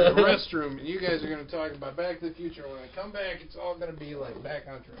go to the restroom, and you guys are going to talk about Back to the Future. When I come back, it's all going to be back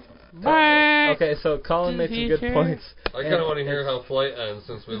on track. Back Okay, so Colin made some good points. I kind of want to hear how Flight ends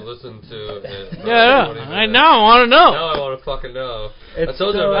since we listened to it. I now want to know. Now I want to fucking know. It's I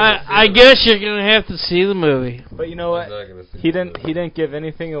told you still- I'm not I gonna see guess you're going to have to see the movie. But you know it. what? I'm not gonna see He the didn't. movie. He didn't give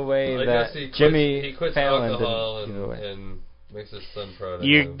anything away I that guess Jimmy he quits Fallon alcohol didn't give away. and makes his son proud of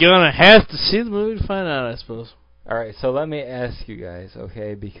You're him. going to have to see the movie to find out, I suppose. All right, so let me ask you guys,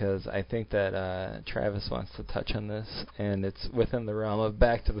 okay, because I think that Travis wants to touch on this, and it's within the realm of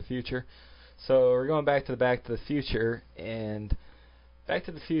Back to the Future. So we're going back to the Future, and Back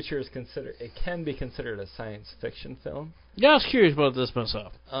to the Future can be considered a science fiction film. Yeah, I was curious about this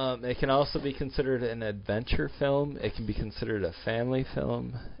myself. It can also be considered an adventure film. It can be considered a family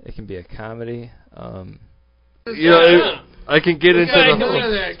film. It can be a comedy. I can get into I the know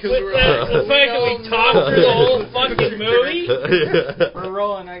whole... that because The fact that we talked through the whole fucking movie? We're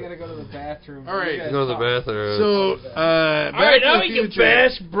rolling. I gotta go to the bathroom. All right. Go to the bathroom. So, Alright, now we can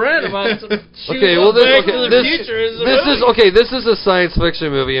bash Brent about some Okay, well, Back to the Future is a movie. This is a science fiction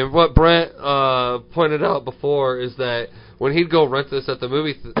movie, and what Brent pointed out before is that when he'd go rent this at the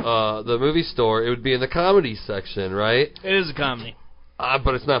movie store, it would be in the comedy section, right? It is a comedy.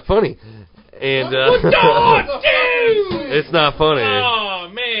 But it's not funny, and Oh, dude! it's not funny. Oh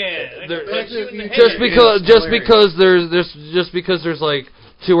man! Just because there's like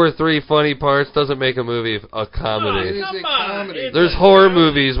 2 or 3 funny parts doesn't make a movie a comedy. It is a comedy. There's horror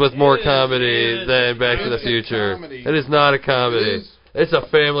movies with more comedy than Back to the It's a Future. comedy. It is not a comedy. It is. It's a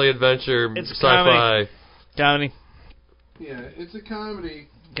family adventure It's a sci-fi. Comedy. Yeah, it's a comedy.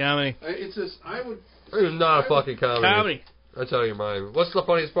 Comedy. It's a. I would. It is not a fucking comedy. Comedy. That's out of your mind. What's the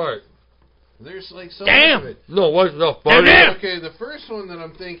funniest part? There's like so Damn! much of it. No, what's the Damn, fuck? damn! Okay, the first one that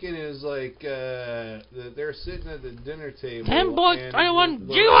I'm thinking is like they're sitting at the dinner table. 10 bucks, and I want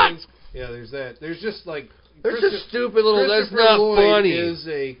the gigawatts! lines- Yeah, there's that. There's just like There's just stupid little. That's Christopher not Lloyd funny. is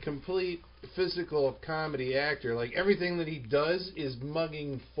a complete physical comedy actor. Like everything that he does is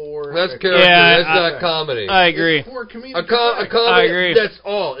mugging for. That's a- character. Yeah, that's not I- comedy. I agree. It's for comedic A effect. comedy. I agree. That's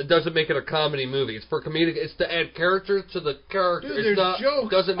all. It doesn't make it a comedy movie. It's for comedic. It's to add character to the character. Dude, it's there's not.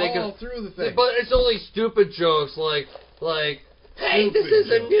 jokes Doesn't make all it. through the thing. But it's only stupid jokes like, hey, this Stupid is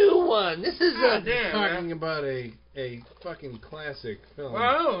a jokes. new one. This is a. We're talking about a fucking classic film.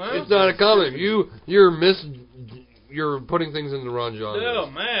 It's not a comedy. You're putting things in the wrong genre. Oh,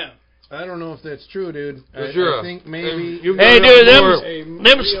 man. I don't know if that's true, dude. Sure. I think maybe. Hey, dude, a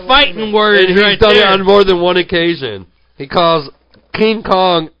them's fighting words And he's right done there. it on more than one occasion. He calls King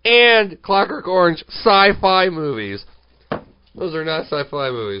Kong and Clockwork Orange sci-fi movies. Those are not sci-fi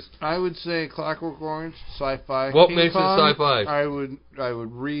movies. I would say Clockwork Orange, sci-fi. What King makes it Kong, sci-fi? I would I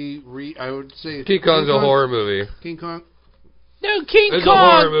would say King Kong's a horror movie. King Kong. Dude, King It's a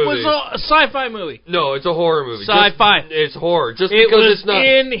horror Kong movie. was a sci-fi movie. No, it's a horror movie. Sci-fi. It's horror. Just It because was it's not.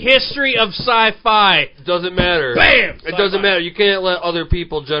 in history of sci-fi. Doesn't matter. Bam! It doesn't matter. You can't let other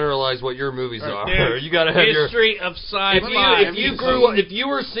people generalize what your movies are. Dude, You gotta have your. history of sci-fi. If you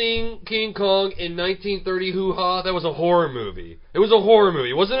were seeing King Kong in 1930 hoo-ha, that was a horror movie. It was a horror movie.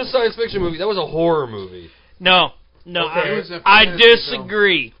 It wasn't a science fiction movie. That was a horror movie. No, Okay. It was a I fantasy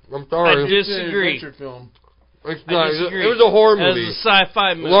disagree. I'm sorry. I disagree. It's an adventure film. It's I not. disagree. It was a horror That movie. was a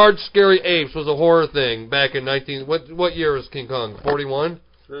sci-fi movie. Large Scary Apes was a horror thing back in 19. What year was King Kong? 41?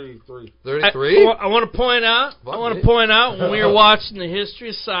 33. 33? I want to point out. Fuck I want me. to point out when we were watching the history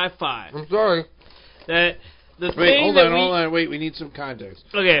of sci-fi I'm sorry. that the Wait, thing hold that on, we hold on. Wait, we need some context.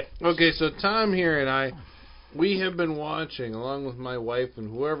 okay. Okay, so Tom here and I, we have been watching, along with my wife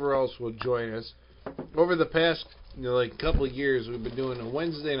and whoever else will join us, over the past like couple of years. We've been doing a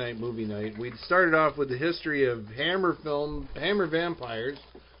Wednesday night movie night. We started off with the history of Hammer vampires.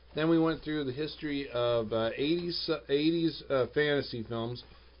 Then we went through the history of 80s fantasy films.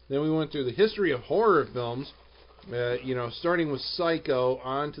 Then we went through the history of horror films. Starting with Psycho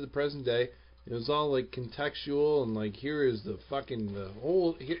on to the present day. It was all like contextual and like here is the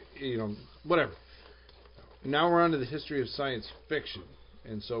whole whatever. Now we're on to the history of science fiction.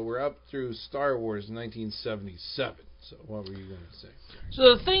 And so we're up through Star Wars 1977. So what were you going to say?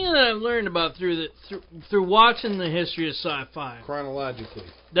 So the thing that I've learned about through watching the history of sci-fi, Chronologically.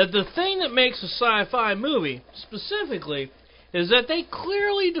 that the thing that makes a sci-fi movie specifically is that they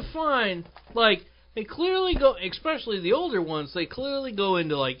clearly define, like, they clearly go, especially the older ones, they clearly go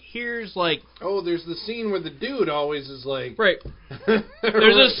into, like, here's, like... Oh, there's the scene where the dude always is like... Right.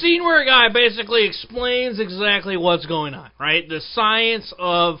 There's a scene where a guy basically explains exactly what's going on, right? The science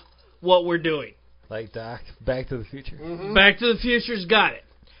of what we're doing. Like Doc, Back to the Future. Mhm. Back to the Future's got it.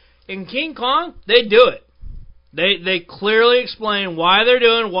 In King Kong, they do it. They clearly explain why they're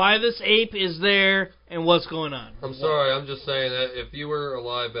doing, why this ape is there, and what's going on. I'm sorry, I'm just saying that if you were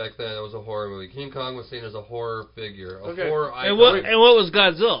alive back then, it was a horror movie. King Kong was seen as a horror figure, horror icon. And what was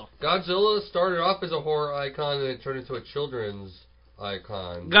Godzilla? Godzilla started off as a horror icon and it turned into a children's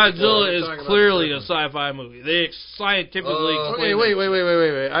icon. Godzilla we're is talking about clearly a the sci-fi movie. They scientifically Okay, explain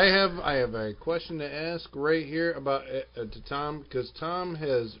wait. I have a question to ask right here about to Tom, because Tom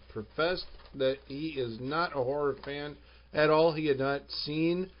has professed that he is not a horror fan at all. He had not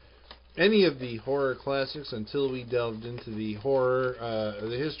seen any of the horror classics until we delved into the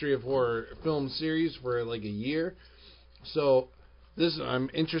the history of horror film series for like a year. So I'm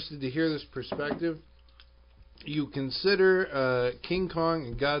interested to hear this perspective. You consider King Kong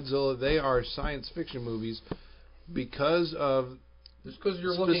and Godzilla, they are science fiction movies because of Just because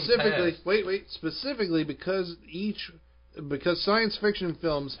you're looking specifically past. specifically because science fiction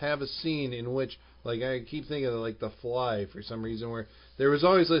films have a scene in which, like, I keep thinking of like The Fly for some reason, where there was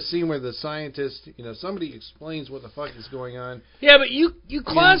always a scene where the scientist, somebody explains what the fuck is going on. Yeah, but you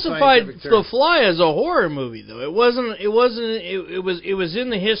classified scientific The terms. Fly as a horror movie, though. It was in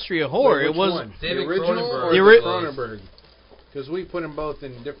the history of horror. Wait, which it was one? David the original Cronenberg. or The the ori- Cronenberg? Because we put them both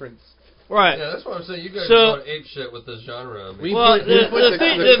in different. right. Yeah, that's what I'm saying. You guys So- are going ape shit with this genre. I mean, We Well, put the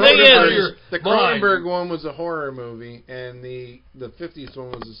thing Cronenberg, is- the Cronenberg one was a horror movie, and the 50s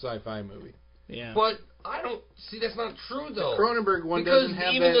one was a sci-fi movie. Yeah. but I don't see that's not true though. Cronenberg one Because doesn't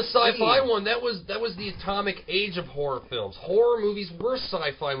have even that the sci-fi scene. one, that was the atomic age of horror films. Horror movies were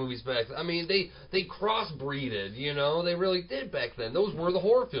sci-fi movies back then. I mean, they crossbreeded, they really did back then. Those were the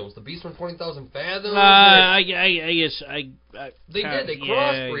horror films. The Beast from 20,000 Fathoms. I guess They did. They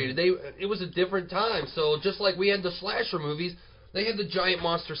crossbreeded. It was a different time. So just like we had the slasher movies, They had the giant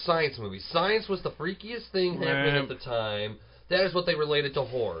monster science movie. Science was the freakiest thing happening at the time. That is what they related to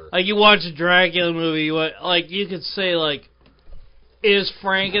horror. Like, you watch a Dracula movie, you could say, like, is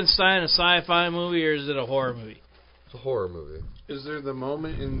Frankenstein a sci-fi movie or is it a horror movie? It's a horror movie. Is there the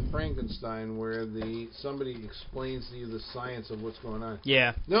moment in Frankenstein where somebody explains to you the science of what's going on?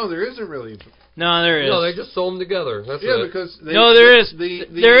 Yeah. No, there isn't really. No, there is. No, they just sew them together. That's it. Because there is.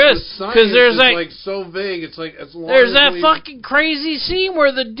 There is. The science there's is like so vague. It's like as long there's as that we- fucking crazy scene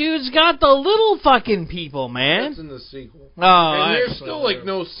where the dude's got the little fucking people, man. That's in the sequel. Oh, And there's actually, still like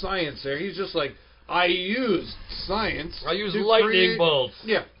no science there. He's just like, I used science. I use to lightning create-" bolts.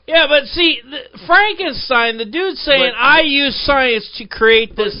 Yeah. Yeah, but see, Frankenstein, the dude's saying, I use science to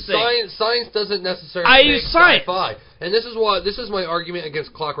create But this thing. science doesn't necessarily I make use science. sci-fi. And this is my argument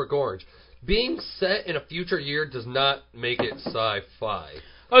against Clockwork Orange. Being set in a future year does not make it sci-fi.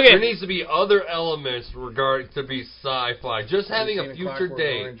 Okay. There needs to be other elements regarding to be sci-fi. Just having a future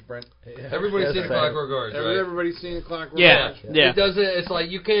date. Everybody's seen Clockwork Orange, right? Everybody's seen a Clockwork Yeah. Orange. Yeah. It doesn't. It's like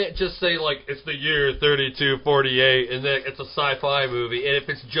you can't just say like it's the year 3248 and then it's a sci-fi movie. And if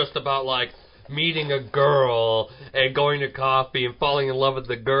it's just about like meeting a girl and going to coffee and falling in love with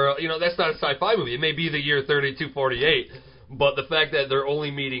the girl, that's not a sci-fi movie. It may be the year 3248, but the fact that they're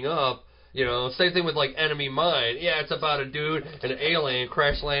only meeting up. Same thing with like Enemy Mine. Yeah, it's about a dude and an alien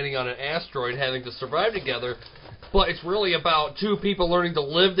crash landing on an asteroid having to survive together. But it's really about two people learning to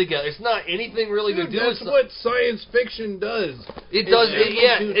live together. It's not anything really to do with... That's what science fiction does. It does,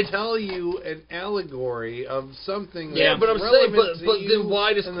 to tell you an allegory of something. Yeah, that's but I'm saying, relevant to but you then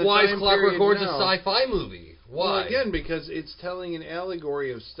why is in the Clockwork time Orange period a now. sci-fi movie? Why? Well, again, because it's telling an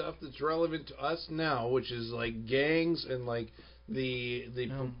allegory of stuff that's relevant to us now, which is like gangs and like the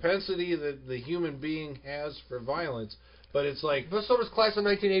propensity that the human being has for violence. But it's like... But so does Class of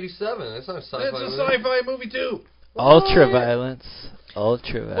 1987. That's not a sci-fi It's a movie. sci-fi movie, too. Ultraviolence. Well,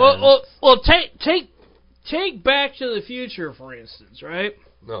 take Back to the Future, for instance, right?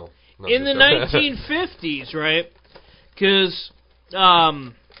 No. In the 1950s, right? Because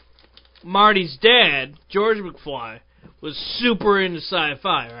Marty's dad, George McFly, was super into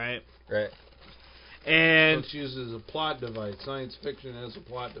sci-fi, right? Right. And It's used as a plot device. Science fiction as a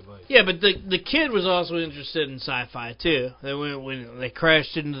plot device. yeah, but the kid was also interested in sci-fi too. They when they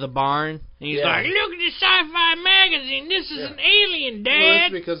crashed into the barn, and he's like, "Look at the sci-fi magazine. This is an alien, Well, Dad."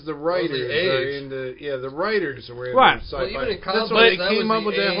 that's because the writers are into... Yeah, the writers were into Right. sci-fi. Well, even in That's comics, why they that came was up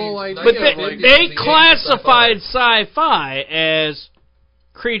with the that whole age. idea. but Yeah, of, like, like, they the age of classified sci-fi as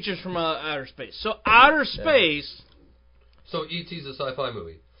creatures from outer space. So outer space. So E.T.'s a sci-fi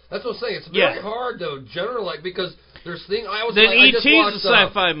movie. That's what I'm saying. It's very hard to generalize because there's things... Then E.T.'s a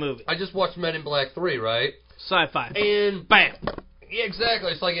sci-fi movie. I just watched Men in Black 3, right? Sci-fi. And... Bam. Yeah,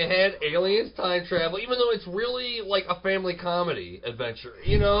 exactly. It's like it had aliens, time travel, even though it's really like a family comedy adventure.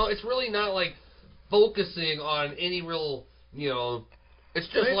 It's really not like focusing on any real, it's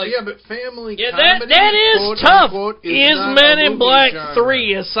just like... Yeah, but family Yeah, comedy, that is quote, tough. unquote, Is not Men a in movie Black genre.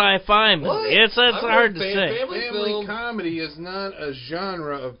 3 a sci-fi movie? What? That's I don't hard to know, say. Family Family film. comedy is not a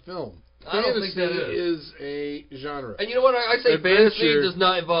genre of film. I don't think that Fantasy is a genre. And you know what? I say Adventure. fantasy does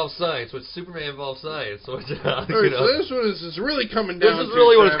not involve science, which Superman involves science. So, All right, so this one is really coming This down is to...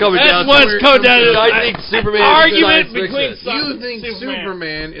 really what it's coming That's down to. what's coming down to. I think Superman is Argument science between fiction. You think Superman.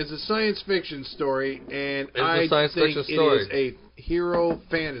 Superman is a science fiction story, and It's a I science think fiction it story. is a hero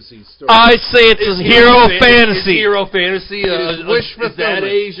fantasy story. I say it's a hero Is fantasy. hero fantasy. It is wish Is that fulfillment.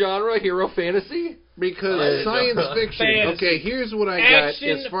 a genre? Hero fantasy? Because science fiction... Fantasy. Okay, here's what I Action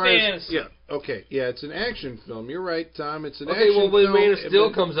got as far fantasy. as... Yeah, okay, yeah, it's an action film. You're right, Tom. It's an Okay, action well, when film. Man of Steel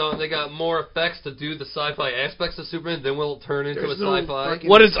but comes out and they got more effects to do the sci-fi aspects of Superman, then will it turn into there's a no sci-fi? fucking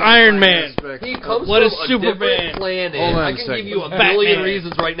What is Iron sci-fi Man? aspect He of- comes What from is a Superman? different planet. Hold on I a can second. give you a Batman. million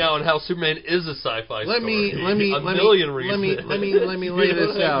reasons right now on how Superman is a sci-fi Let me story. let me a let million me reasons. let me You lay know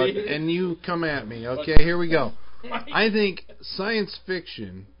this what I out, mean? and you come at me. Okay, here we go. I think science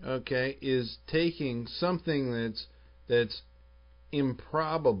fiction, okay, is taking something that's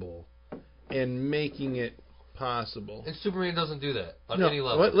improbable and making it possible. And Superman doesn't do that on No, any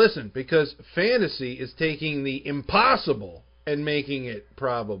level. what, listen, because fantasy is taking the impossible and making it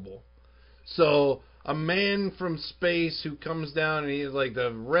probable. So a man from space who comes down and he's like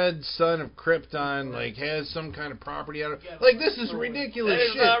the red sun of Krypton, like has some kind of property out of like this is ridiculous That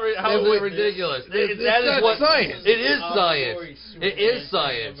is shit. not how is That it ridiculous? it's That is not what science. It is science. It is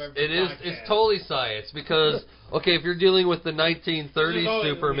science. It's totally science because okay, if you're dealing with the 1930s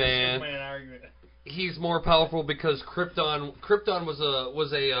Superman, he's more powerful because Krypton was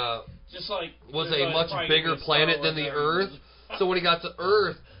a much bigger planet than the Earth. So when he got to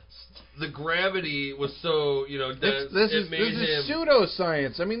Earth, the gravity was so, dense. This it is made him...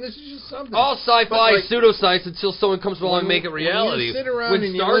 pseudoscience. I mean, this is just something. All sci-fi But, pseudoscience until someone comes along and make it when you reality. sit around When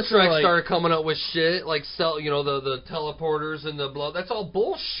and you Star listen Trek to, like- started coming up with shit like the teleporters and the blah, that's all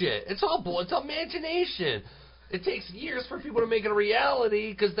bullshit. It's all it's imagination. It takes years for people to make it a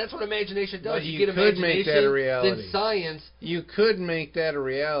reality because that's what imagination does. But you you get could imagination, make that a reality. then science. You could make that a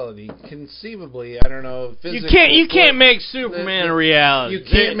reality, conceivably. I don't know. You can't make Superman a reality. You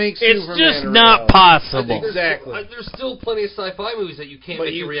can't make Superman It's just a not reality. possible. Exactly. There's still plenty of sci-fi movies that you can't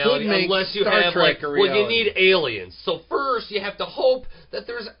But make you a reality could make unless you Star have Trek like a well, you reality. need aliens. So first you have to hope that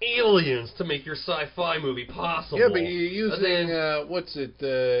there's aliens to make your sci-fi movie possible. Yeah, but you're using what's it?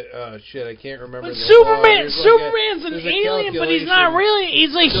 Shit, I can't remember. But the Superman's an there's a alien, but he's not calculation. really.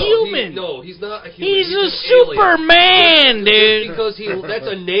 He's a human. He's not a human. He's a an alien. Superman, Just dude. because that's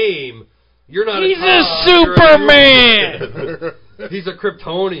a name. You're not He's a a cop, you're Superman. He's a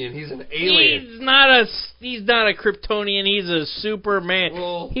Kryptonian. He's an alien. He's not a Kryptonian. He's a Superman.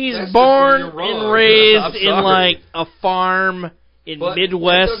 Well, he's that's just born where you're wrong. and raised I'm in sorry. like a farm in But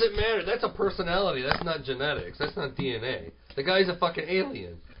Midwest. That doesn't matter. That's a personality. That's not genetics. That's not DNA. The guy's a fucking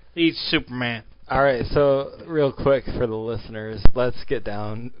alien. He's Superman. All right, so real quick for the listeners, let's get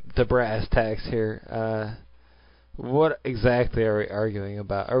down to brass tacks here. What exactly are we arguing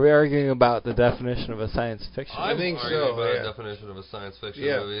about? Are we arguing about the definition of a science fiction? I think arguing so, about yeah. a definition of a science fiction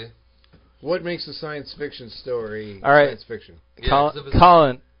Yeah. movie. What makes a science fiction story All right. science fiction? Yeah,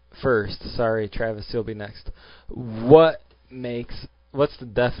 Colin first. Sorry, Travis, you'll be next. What's the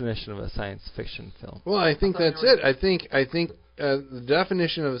definition of a science fiction film? Well, I think that's it. I think the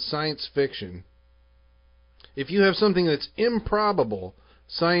definition of science fiction. If you have something that's improbable,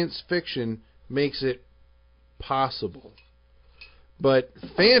 science fiction makes it possible. But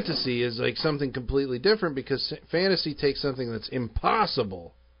fantasy is like something completely different because fantasy takes something that's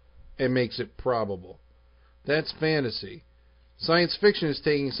impossible and makes it probable. That's fantasy. Science fiction is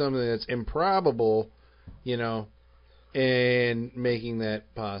taking something that's improbable, and making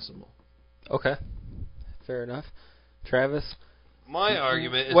that possible. Okay, fair enough. Travis? My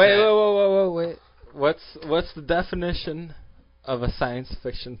argument is Wait. What's the definition of a science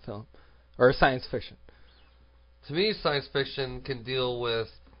fiction film? Or science fiction? to me, science fiction can deal with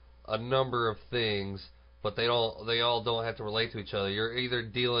a number of things, but they all don't have to relate to each other. You're either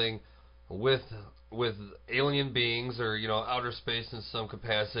dealing with alien beings or outer space in some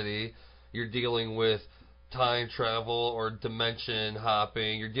capacity. You're dealing with time travel or dimension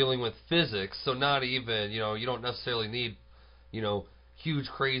hopping. You're dealing with physics, so not even you don't necessarily need huge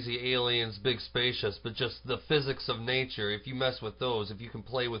crazy aliens, big spaceships, but just the physics of nature. If you mess with those, if you can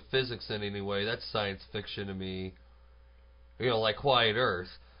play with physics in any way, that's science fiction to me. Like Quiet Earth,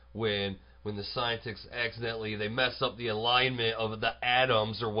 when the scientists accidentally they mess up the alignment of the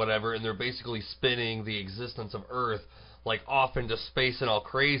atoms or whatever, and they're basically spinning the existence of Earth like off into space and all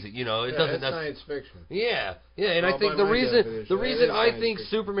crazy. It doesn't. That's science fiction. Yeah, and I think the reason I think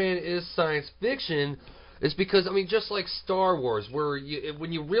Superman is science fiction is because just like Star Wars, where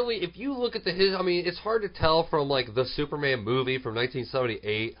if you look at it's hard to tell from like the Superman movie from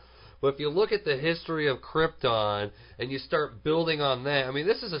 1978. But if you look at the history of Krypton and you start building on that,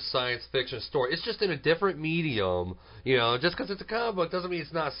 this is a science fiction story. It's just in a different medium. Just because it's a comic book doesn't mean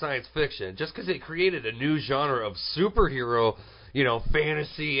it's not science fiction. Just because it created a new genre of superhero,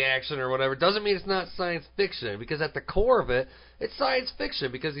 fantasy action or whatever, doesn't mean it's not science fiction. Because at the core of it, it's science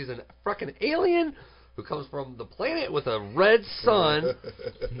fiction because he's a fucking alien who comes from the planet with a red sun.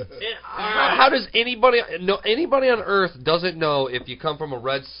 How does anybody on Earth doesn't know if you come from a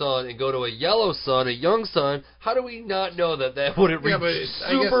red sun and go to a yellow sun, a young sun? How do we not know that wouldn't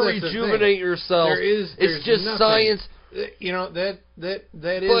super rejuvenate yourself? It's just nothing. Science. That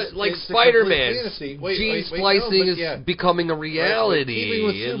is. But like it's Spider-Man, gene splicing is becoming a reality.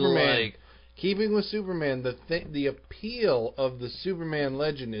 Keeping with Superman, the appeal of the Superman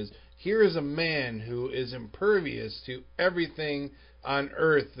legend is, here is a man who is impervious to everything on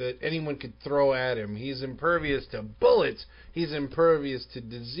Earth that anyone could throw at him. He's impervious to bullets. He's impervious to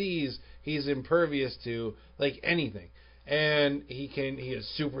disease. He's impervious to anything. And he has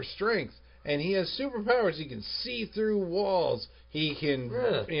super strength. And he has superpowers. He can see through walls. He can,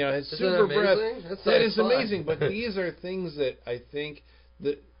 has super breath. That is amazing. But these are things that I think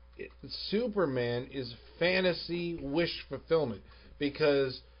that Superman is fantasy wish fulfillment,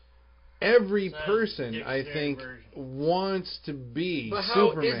 because every person, I think, wants to be But how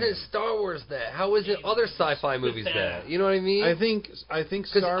Superman. isn't Star Wars that? How isn't other sci-fi movies that? You know what I mean? I think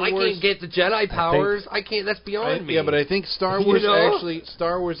Star Wars. I can't get the Jedi powers. I can't. That's beyond me. Yeah, but I think Star Wars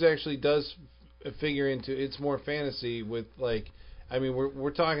actually does figure into, it's more fantasy with I mean,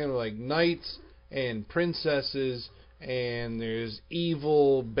 we're talking like knights and princesses, and there's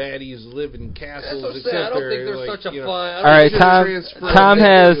evil baddies live in castles. That's what I'm saying. I don't think there's such a fine. All right, Tom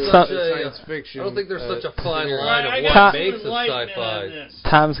has some science fiction. I don't think there's such a fine line I of got what some makes it enlightenment sci-fi. on this.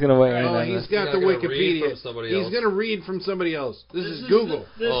 Tom's gonna weigh in Oh, on he's this. got the He's not gonna read Wikipedia. from somebody He's else. going to read from somebody else. This is is Google.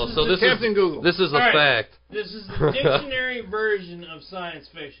 So this Captain is Google. This is a All right. fact. This is the dictionary version of science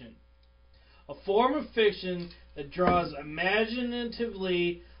fiction. A form of fiction that draws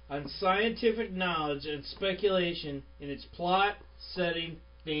imaginatively on scientific knowledge and speculation in its plot, setting,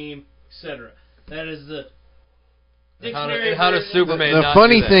 theme, etc. That is the dictionary How does version. Superman The not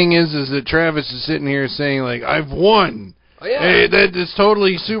funny do that? thing is that Travis is sitting here saying like, "I've won." Oh, yeah. Hey, that is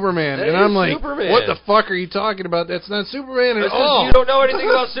totally Superman, That and is I'm like, Superman. "What the fuck are you talking about? That's not Superman at It's 'cause all." you don't know anything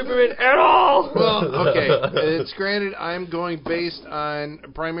about Superman at all. Well, okay. It's granted, I'm going based on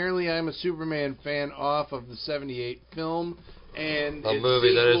primarily I'm a Superman fan off of the '78 film and A its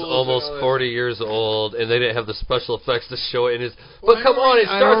movie that is sequels and almost all that. 40 years old, and they didn't have the special effects to show it in his. But Well, come on, it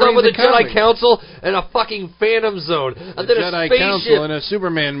I starts don't off with a read the comic. Jedi Council and a fucking Phantom Zone, and The then Jedi a spaceship. Council in a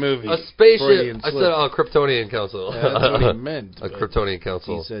Superman movie. A spaceship. Freudian I slip. said Kryptonian Council. Yeah, that's what he meant. A but Kryptonian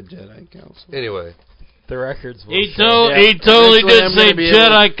Council. He said Jedi Council. Anyway, The records will He, show. Yeah, he totally eventually did I'm say gonna be able-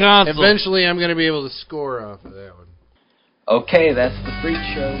 Jedi Council. Eventually, I'm going to be able to score off of that one. Okay, that's the Freak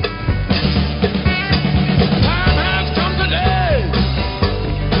Show.